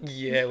privacy.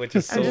 yeah, which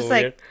is so I'm just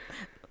weird.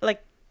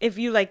 like, if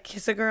you like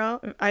kiss a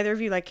girl, either of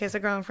you like kiss a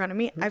girl in front of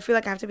me, I feel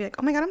like I have to be like,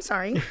 oh my God, I'm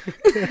sorry.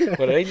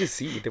 What did I just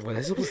see? Was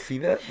I supposed to see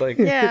that? Like,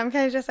 Yeah, I'm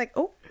kind of just like,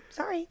 oh,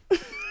 sorry.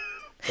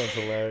 that's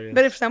hilarious.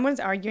 But if someone's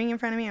arguing in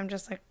front of me, I'm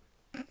just like,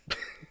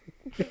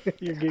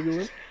 You're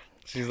giggling.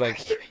 She's like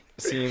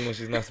seeing what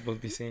she's not supposed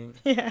to be seeing.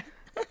 yeah.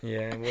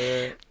 Yeah,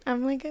 well,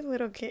 I'm like a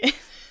little kid.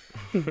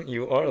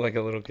 you are like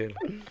a little kid.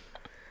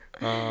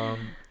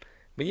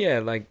 But yeah,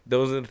 like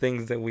those are the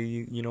things that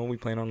we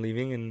plan on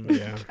leaving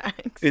Yeah.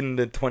 Thanks. in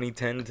the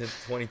 2010 to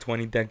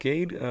 2020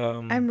 decade.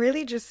 I'm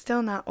really just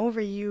still not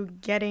over you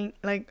getting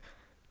like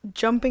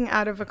jumping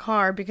out of a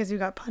car because you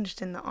got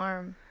punched in the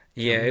arm.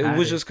 yeah, I'm it mad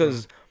was at just it,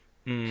 because.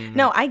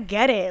 No, I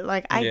get it.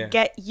 Like I Yeah.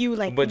 get you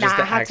like But just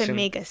not the have to action-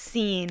 make a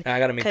scene. I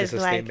gotta make this 'Cause,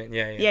 a like, statement.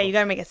 Yeah, Yeah, you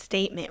gotta make a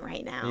statement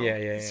right now. Yeah,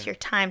 yeah, It's yeah. your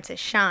time to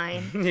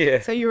shine.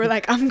 yeah. So you were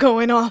like, I'm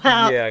going all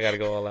out. Yeah, I gotta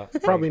go all out.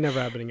 Probably never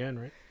happen again,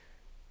 right?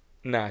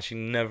 Nah, she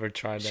never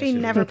tried that. She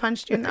shit. never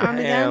punched you in the arm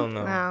again? Hell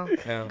no. Wow.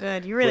 Hell.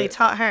 Good. You really But-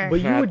 taught her.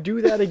 But you would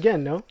do that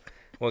again, no?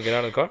 Well, get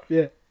out of the car.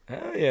 Yeah.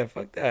 Oh yeah,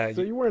 fuck that.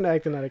 So you weren't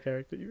acting out of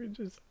character. You were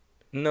just.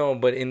 No,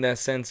 but in that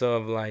sense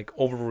of like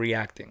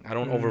overreacting. I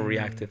don't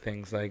overreact to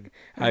things. Like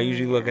I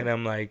usually look at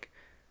them like,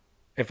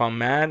 if I'm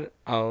mad,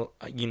 I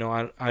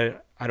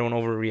don't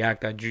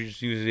overreact. I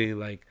just usually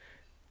like,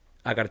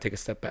 I gotta take a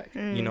step back.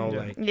 Yeah.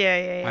 Like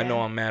Yeah. I know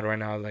I'm mad right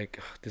now. Like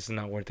this is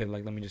not worth it.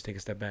 Like let me just take a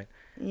step back.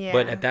 Yeah.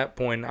 But at that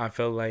point, I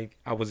felt like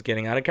I was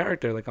getting out of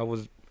character. Like I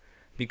was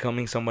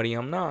becoming somebody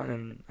I'm not,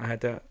 and I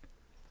had to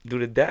do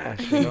the dash.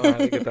 I had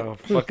to get the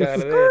fuck out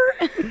of there.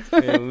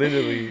 Yeah,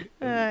 literally.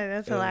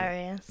 That's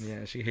hilarious.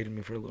 Yeah, she hated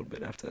me for a little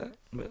bit after that,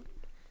 but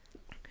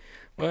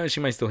well, she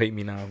might still hate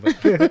me now. But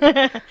who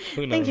knows?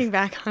 Thinking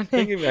back on it.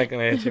 Thinking back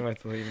on it, she might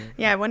still hate me.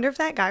 Yeah, I wonder if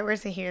that guy were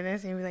to hear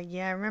this and he'd be like,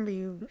 yeah, I remember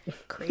you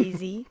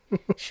crazy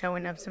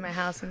showing up to my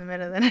house in the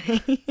middle of the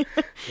night.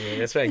 Yeah,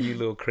 that's right, you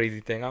little crazy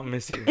thing. I'll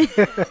miss you.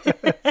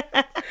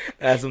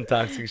 That's some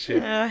toxic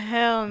shit. Oh,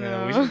 hell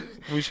Yeah, no.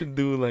 we should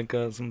do like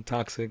some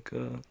toxic,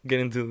 get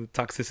into the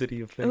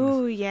toxicity of things.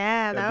 Ooh,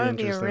 yeah, that That'd be would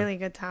be a interesting. really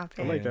good topic.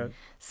 I like that.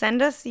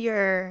 Send us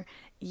your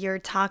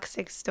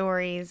toxic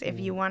stories if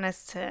Mm. you want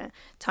us to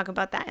talk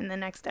about that in the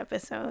next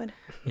episode.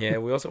 Yeah,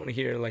 we also want to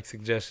hear like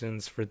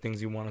suggestions for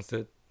things you want us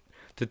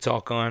to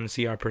talk on,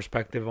 see our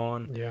perspective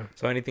on. Yeah.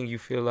 So anything you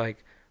feel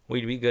like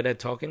we'd be good at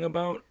talking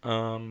about,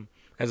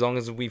 as long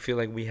as we feel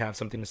like we have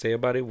something to say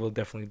about it, we'll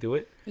definitely do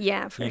it.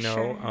 Yeah, for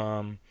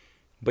sure.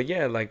 But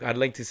yeah, like I'd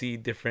like to see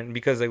different,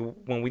 because like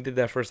when we did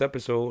that first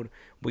episode,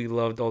 we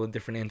loved all the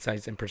different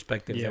insights and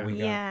perspectives that we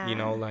got.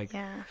 Yeah. Like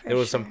yeah, for there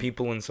was some sure.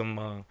 people in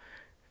some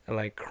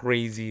like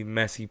crazy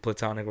messy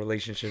platonic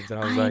relationships that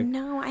I was I like,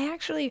 know.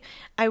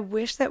 I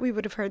wish that we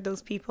would have heard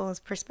those people's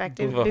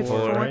perspective Before,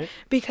 before, right?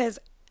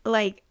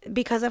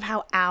 because of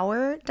how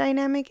our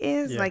dynamic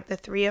is, Yeah. like the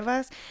three of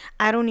us,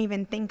 I don't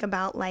even think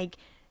about like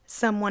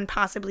someone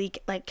possibly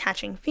like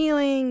catching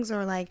feelings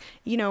or like,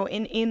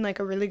 in like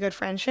a really good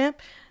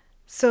friendship.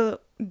 So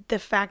the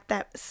fact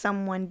that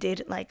someone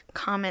did like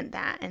comment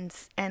that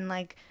and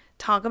like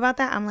talk about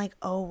that, I'm like,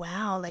 oh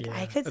wow, like I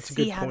Yeah, could that's a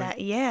see good how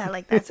point.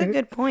 like that's a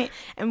good point.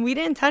 And we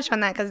didn't touch on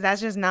that because that's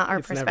just not our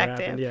It's never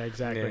perspective. happened. Yeah,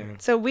 exactly. yeah.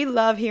 So we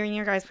love hearing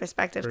your guys'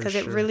 perspective For because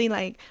it sure. really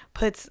like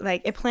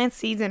it plants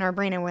seeds in our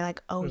brain and we're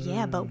like, oh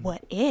yeah, but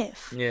what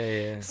if?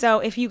 Yeah. So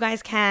if you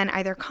guys can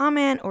either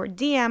comment or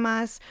DM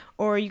us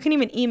or you can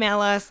even email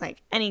us, like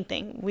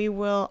anything. We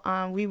will.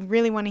 We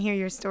really want to hear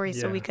your stories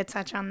so Yeah. we could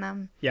touch on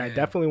them. Yeah, I Yeah.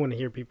 definitely want to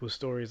hear people's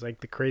stories,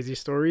 like the crazy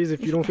stories. If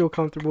you don't feel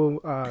comfortable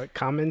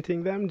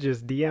commenting them,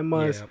 just DM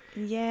us.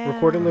 Yeah. Yeah.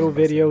 Record a little That's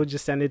what I video, said.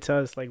 just send it to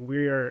us. Like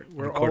we're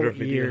Record all a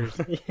video. ears.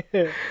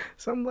 Yeah,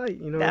 something like,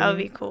 you know. That what I would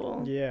be mean?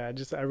 cool. Yeah,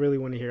 I really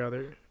want to hear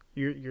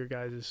your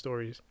guys'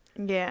 stories.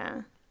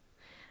 Yeah.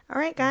 All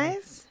right,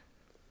 guys.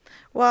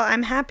 Well,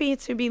 I'm happy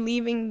to be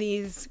leaving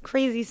these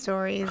crazy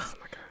stories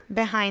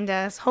behind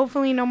us.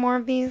 Hopefully, no more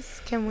of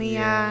these. Can we?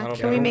 Yeah, I don't-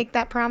 Can we make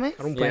that promise?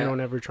 I don't plan Yeah. on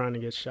ever trying to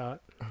get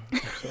shot,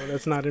 so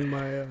that's not in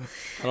my. I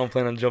don't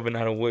plan on jumping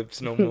out of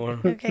whips no more.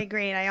 Okay,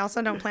 great. I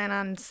also don't plan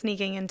on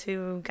sneaking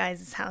into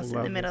guys' house in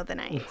Love the it. middle of the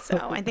night. So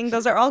I think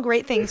those are all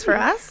great things for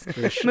us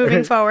For sure.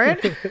 moving forward.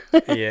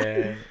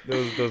 Yeah,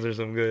 those are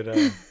some good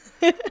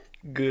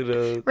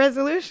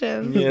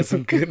Resolutions. yeah,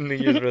 some good New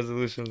Year's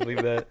resolutions.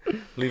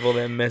 Leave all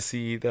that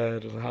messy,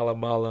 that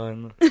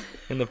halabala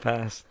in the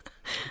past.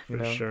 You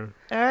For know? sure.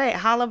 All right,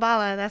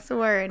 halabala. That's the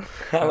word.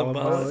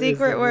 Halabala. is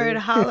Secret the word, word.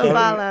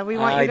 halabala. We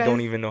want I you guys.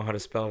 don't even know how to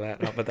spell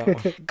that. How about that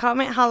one?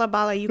 Comment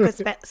halabala. You could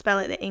spell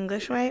it the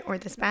English way or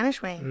the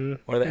Spanish way. Mm.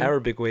 Or the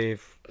Arabic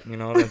wave. You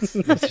know, that's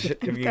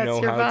if you That's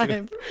know your how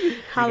to. vibe.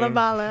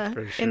 Halabala For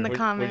in sure. the We're just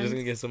comments.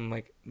 gonna get some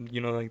like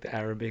the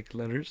Arabic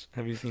letters.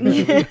 Have you seen that?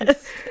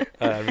 Yes.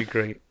 That'd be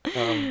great.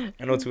 I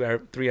know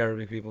three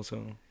Arabic people,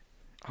 so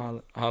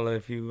holla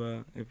if you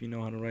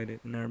know how to write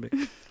it in Arabic.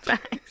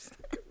 Thanks.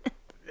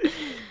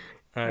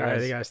 All All right,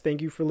 right, guys.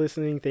 Thank you for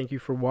listening. Thank you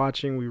for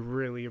watching. We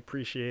really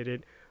appreciate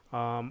it.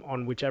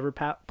 On whichever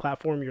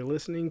platform you're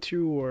listening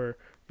to, or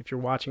if you're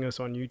watching us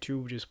on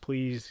YouTube, just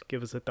please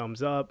give us a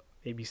thumbs up.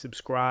 Maybe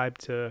subscribe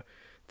to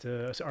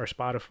our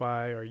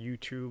Spotify or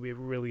YouTube. It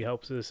really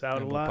helps us out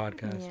Apple a lot.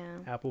 Podcast.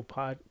 Yeah. Apple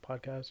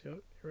Podcasts. Yep,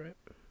 you're right.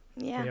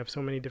 Yeah. We have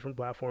so many different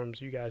platforms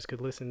you guys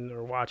could listen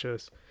or watch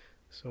us.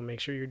 So make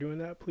sure you're doing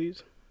that,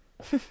 please.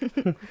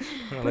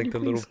 I like the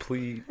little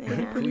plea.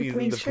 Yeah. Please,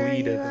 Make the sure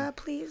plead you at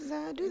please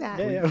do that.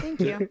 Yeah, yeah. Thank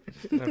you.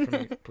 the, not for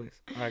me, please.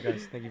 All right,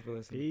 guys. Thank you for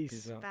listening. Peace.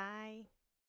 Peace out. Bye.